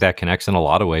together, I think that connects in a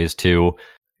lot of ways to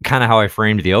kind of how I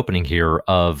framed the opening here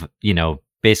of,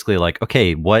 basically like,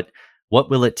 okay, what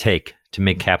will it take to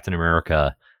make Captain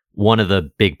America one of the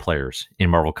big players in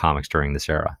Marvel Comics during this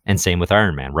era? And same with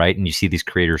Iron Man, right? And you see these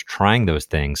creators trying those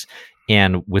things.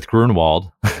 And with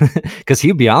Grunwald, because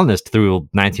he'd be on this through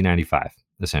 1995,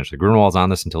 essentially. Grunwald's on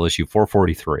this until issue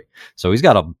 443. So he's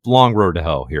got a long road to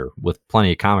hoe here with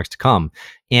plenty of comics to come.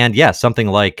 And yeah,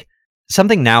 something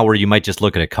now where you might just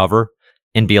look at a cover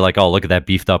and be like, oh, look at that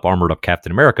beefed up, armored up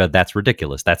Captain America. That's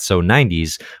ridiculous. That's so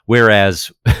 90s. Whereas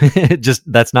just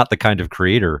that's not the kind of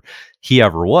creator he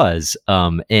ever was.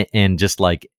 And just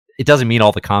like, it doesn't mean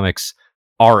all the comics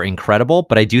are incredible,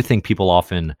 but I do think people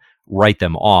often write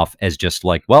them off as just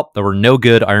like, well, there were no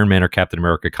good Iron Man or Captain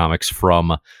America comics from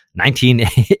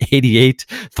 1988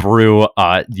 through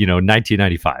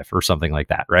 1995 or something like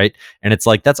that, right? And it's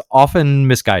like, that's often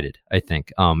misguided, I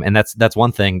think. And that's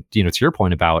one thing, to your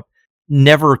point about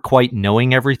never quite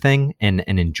knowing everything and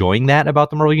enjoying that about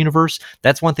the Marvel Universe.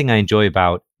 That's one thing I enjoy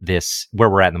about this, where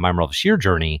we're at in the My Marvelous Year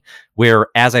journey, where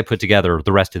as I put together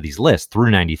the rest of these lists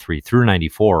through 93, through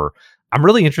 94, I'm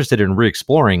really interested in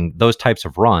re-exploring those types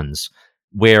of runs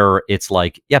where it's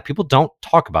like, yeah, people don't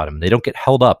talk about them. They don't get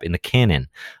held up in the canon.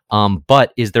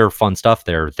 But is there fun stuff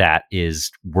there that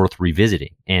is worth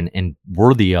revisiting and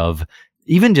worthy of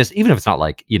even if it's not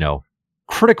like,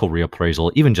 critical reappraisal,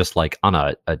 even just like on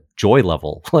a joy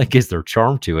level, like is there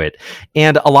charm to it?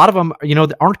 And a lot of them,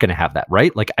 aren't going to have that,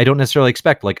 right? Like I don't necessarily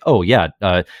expect like, oh yeah,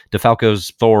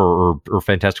 DeFalco's Thor or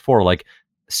Fantastic Four, like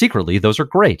secretly those are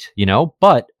great,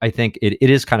 but I think it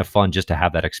is kind of fun just to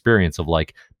have that experience of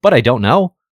like, but I don't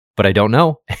know,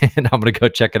 and I'm going to go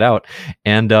check it out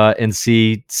and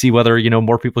see whether,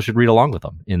 more people should read along with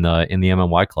them in the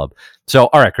MMY club. So,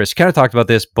 all right, Chris, you kind of talked about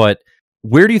this, but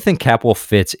where do you think Cap Wolf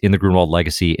fits in the Grunwald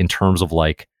legacy in terms of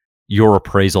like your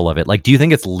appraisal of it? Like, do you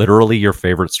think it's literally your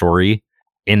favorite story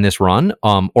in this run?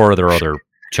 Or are there other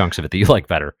chunks of it that you like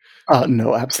better?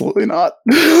 No, absolutely not.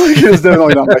 It's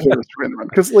definitely not my favorite story in the run.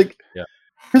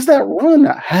 Because that run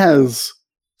has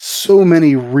so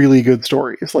many really good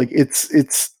stories. Like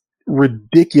it's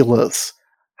ridiculous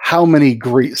how many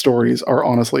great stories are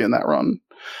honestly in that run.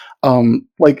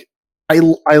 Like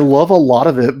I love a lot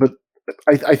of it, but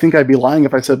I think I'd be lying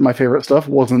if I said my favorite stuff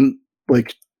wasn't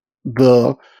like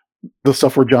the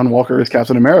stuff where John Walker is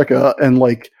Captain America and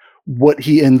like what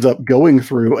he ends up going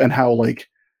through and how like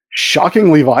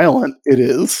shockingly violent it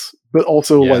is, but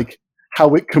also like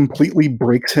how it completely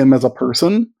breaks him as a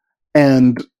person.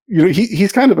 And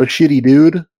he's kind of a shitty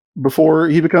dude before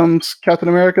he becomes Captain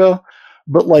America,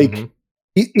 but like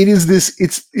it is this.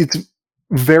 It's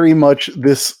very much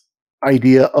this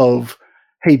idea of,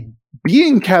 hey,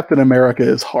 being Captain America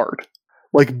is hard.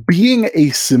 Like being a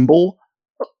symbol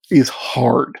is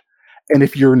hard. And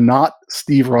if you're not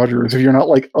Steve Rogers, if you're not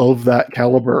like of that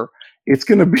caliber, it's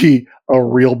going to be a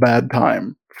real bad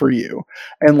time for you.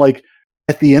 And like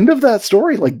at the end of that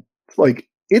story, like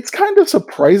it's kind of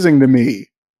surprising to me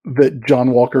that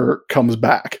John Walker comes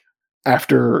back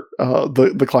after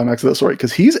the climax of the story,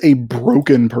 because he's a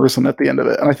broken person at the end of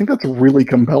it. And I think that's really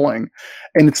compelling.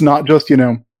 And it's not just,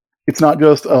 it's not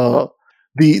just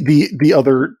the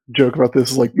other joke about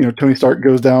this is like, Tony Stark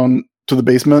goes down to the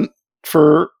basement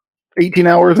for 18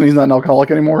 hours and he's not an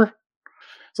alcoholic anymore.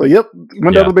 So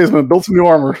went down to the basement, built some new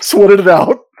armor, sweated it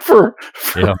out for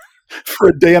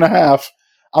a day and a half.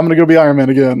 I'm gonna go be Iron Man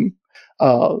again.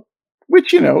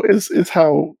 Which is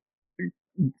how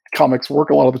comics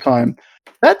work a lot of the time.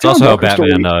 That's also how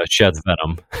Batman sheds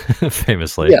venom,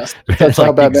 famously. Yes, that's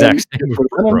how Batman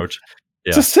approach. Yeah.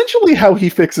 It's essentially how he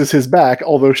fixes his back,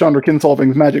 although Chandra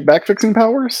Kinsolving's magic back fixing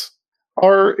powers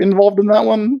are involved in that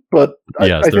one. But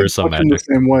yes, there is some magic. In the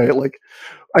same way. Like,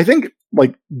 I think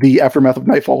like the aftermath of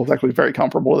Nightfall is actually very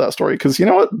comparable to that story, because you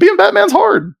know what, being Batman's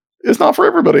hard. It's not for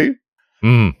everybody.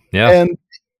 Yeah, and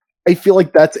I feel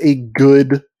like that's a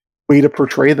good way to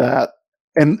portray that,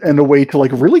 and a way to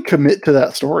like really commit to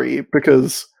that story,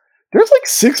 because there's like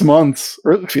 6 months,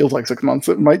 or it feels like 6 months.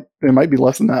 It might be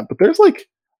less than that, but there's like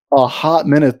a hot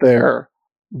minute there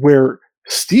where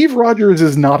Steve Rogers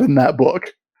is not in that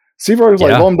book. Steve Rogers is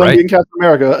like, well, I'm done being Captain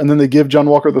America, and then they give John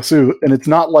Walker the suit, and it's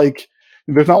not like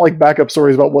there's not like backup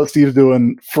stories about what Steve's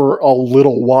doing for a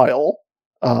little while.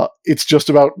 It's just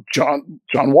about John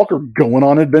Walker going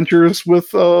on adventures with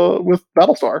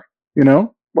Battlestar. You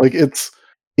know, like it's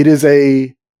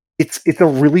a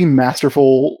really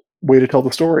masterful way to tell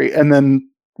the story. And then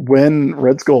when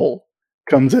Red Skull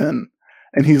comes in,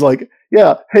 and he's like,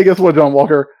 "Yeah, hey, guess what, John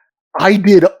Walker? I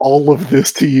did all of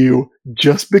this to you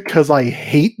just because I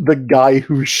hate the guy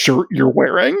whose shirt you're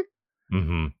wearing."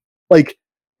 Mm-hmm. Like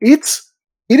it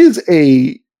is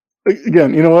a,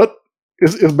 again, you know what?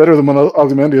 It's better than when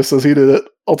Ozymandias says he did it.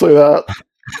 I'll tell you that.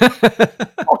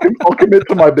 I'll commit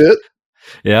to my bit.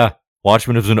 Yeah.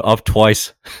 Watchmen has been up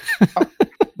twice.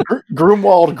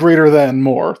 Grunwald greater than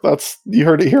more. You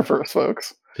heard it here first,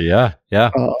 folks. Yeah.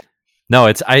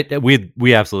 No,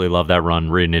 we absolutely love that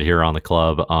run, reading it here on the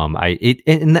club.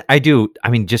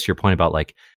 Just your point about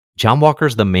like John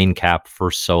Walker's the main Cap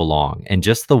for so long, and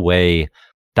just the way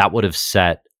that would have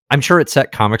set, I'm sure it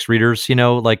set comics readers,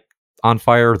 like on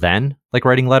fire then, like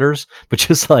writing letters, but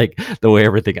just like the way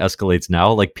everything escalates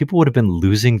now, like people would have been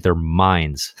losing their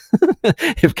minds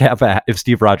if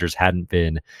Steve Rogers hadn't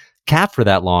been Cap for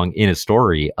that long in a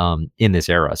story in this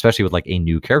era, especially with like a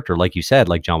new character, like you said,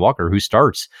 like John Walker, who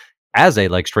starts as a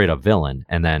like straight up villain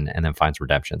and then finds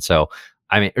redemption. So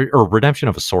I mean, or redemption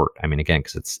of a sort. I mean, again,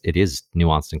 because it is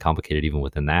nuanced and complicated even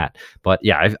within that. But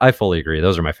yeah, I fully agree.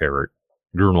 Those are my favorite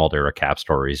Grunwald era Cap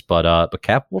stories. But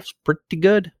Cap Wolf's pretty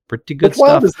good What's stuff.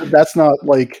 Wild is that's not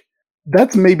like,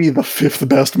 that's maybe the 5th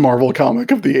best Marvel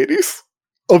comic of the 80s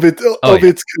of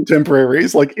its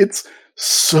contemporaries. Like, it's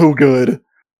so good,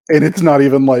 and it's not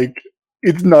even like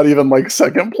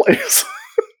second place.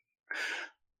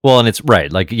 Well, and it's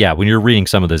right. Like, yeah, when you're reading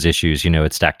some of those issues,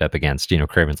 it's stacked up against,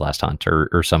 Kraven's Last Hunt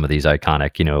or some of these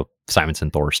iconic,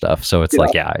 Simonson Thor stuff. So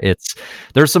it's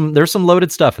there's some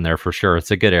loaded stuff in there for sure.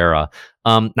 It's a good era.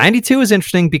 92 is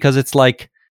interesting because it's like,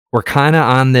 we're kind of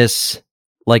on this,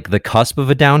 like the cusp of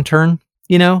a downturn,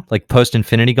 like post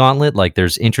Infinity Gauntlet, like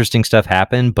there's interesting stuff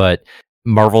happen, but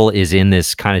Marvel is in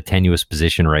this kind of tenuous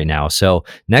position right now. So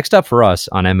next up for us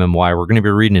on MMY, we're going to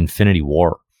be reading Infinity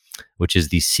War, which is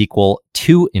the sequel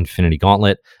to Infinity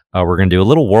Gauntlet. We're going to do a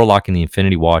little Warlock in the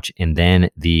Infinity Watch and then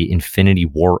the Infinity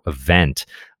War event,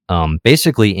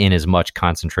 basically in as much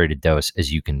concentrated dose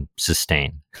as you can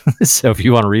sustain. So if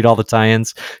you want to read all the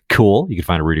tie-ins, cool. You can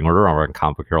find a reading order on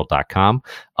comicbookherald.com.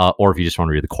 Or if you just want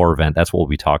to read the core event, that's what we'll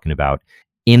be talking about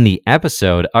in the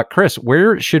episode. Chris,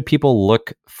 where should people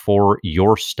look for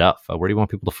your stuff? Where do you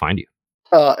want people to find you?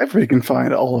 Everybody can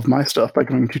find all of my stuff by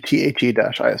going to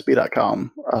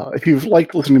the-isb.com. If you've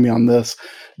liked listening to me on this,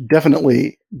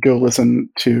 definitely go listen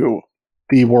to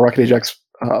the War Rocket Ajax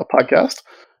podcast.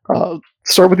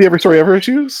 Start with the Every Story Ever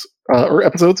issues or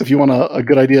episodes if you want a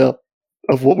good idea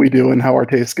of what we do and how our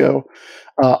tastes go.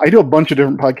 I do a bunch of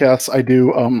different podcasts. I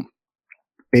do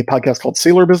a podcast called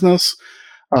Sailor Business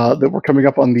that we're coming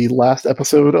up on the last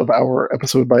episode of our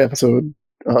episode by episode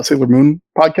Sailor Moon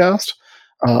podcast.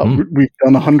 We've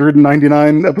done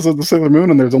 199 episodes of Sailor Moon,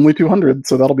 and there's only 200,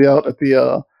 so that'll be out at the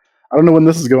I don't know when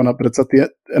this is going up, but it's at the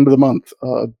end of the month,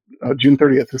 June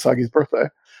 30th, Usagi's birthday.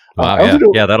 Wow,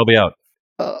 yeah, that'll be out.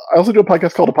 I also do a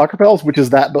podcast called Apocryphals, which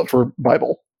is that, but for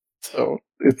Bible. So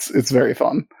it's very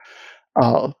fun,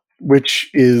 which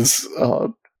is,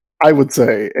 I would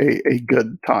say, a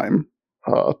good time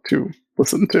to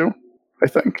listen to, I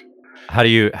think. How do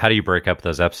you break up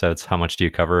those episodes? How much do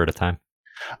you cover at a time?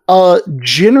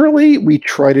 Generally, we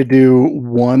try to do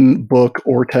one book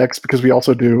or text, because we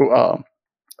also do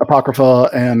Apocrypha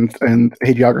and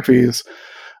hagiographies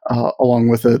along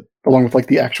with like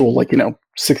the actual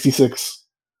 66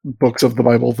 books of the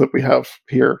Bible that we have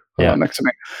here next to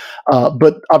me.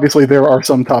 But obviously there are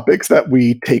some topics that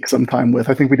we take some time with.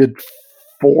 I think we did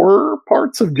 4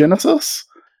 parts of Genesis.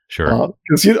 Sure.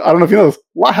 Because I don't know if you know this,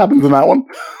 a lot happens in that one.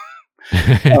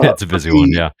 It's a busy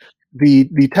one, yeah. The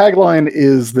tagline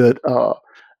is that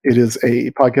it is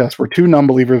a podcast where 2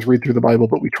 non-believers read through the Bible,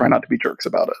 but we try not to be jerks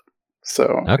about it.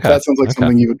 So if that sounds like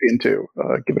something you would be into,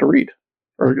 give it a read.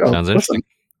 Or sounds interesting.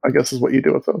 I guess is what you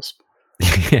do with those.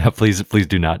 Yeah, please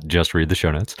do not just read the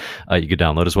show notes. You can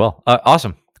download as well.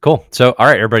 Awesome. Cool. So, all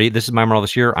right, everybody, this is My Marvel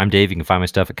This Year. I'm Dave. You can find my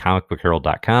stuff at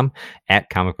comicbookherald.com, at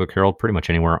comicbookherald, pretty much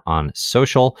anywhere on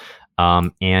social.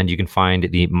 And you can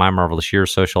find the My Marvelous Year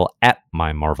social at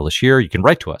My Marvelous Year. You can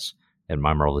write to us at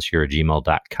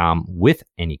mymarvelousyear@gmail.com with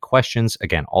any questions.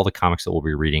 Again, all the comics that we'll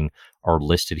be reading are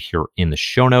listed here in the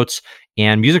show notes.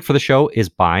 And music for the show is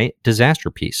by Disaster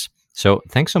Piece. So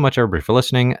thanks so much, everybody, for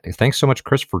listening. Thanks so much,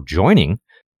 Chris, for joining.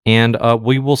 And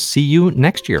we will see you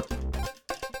next year.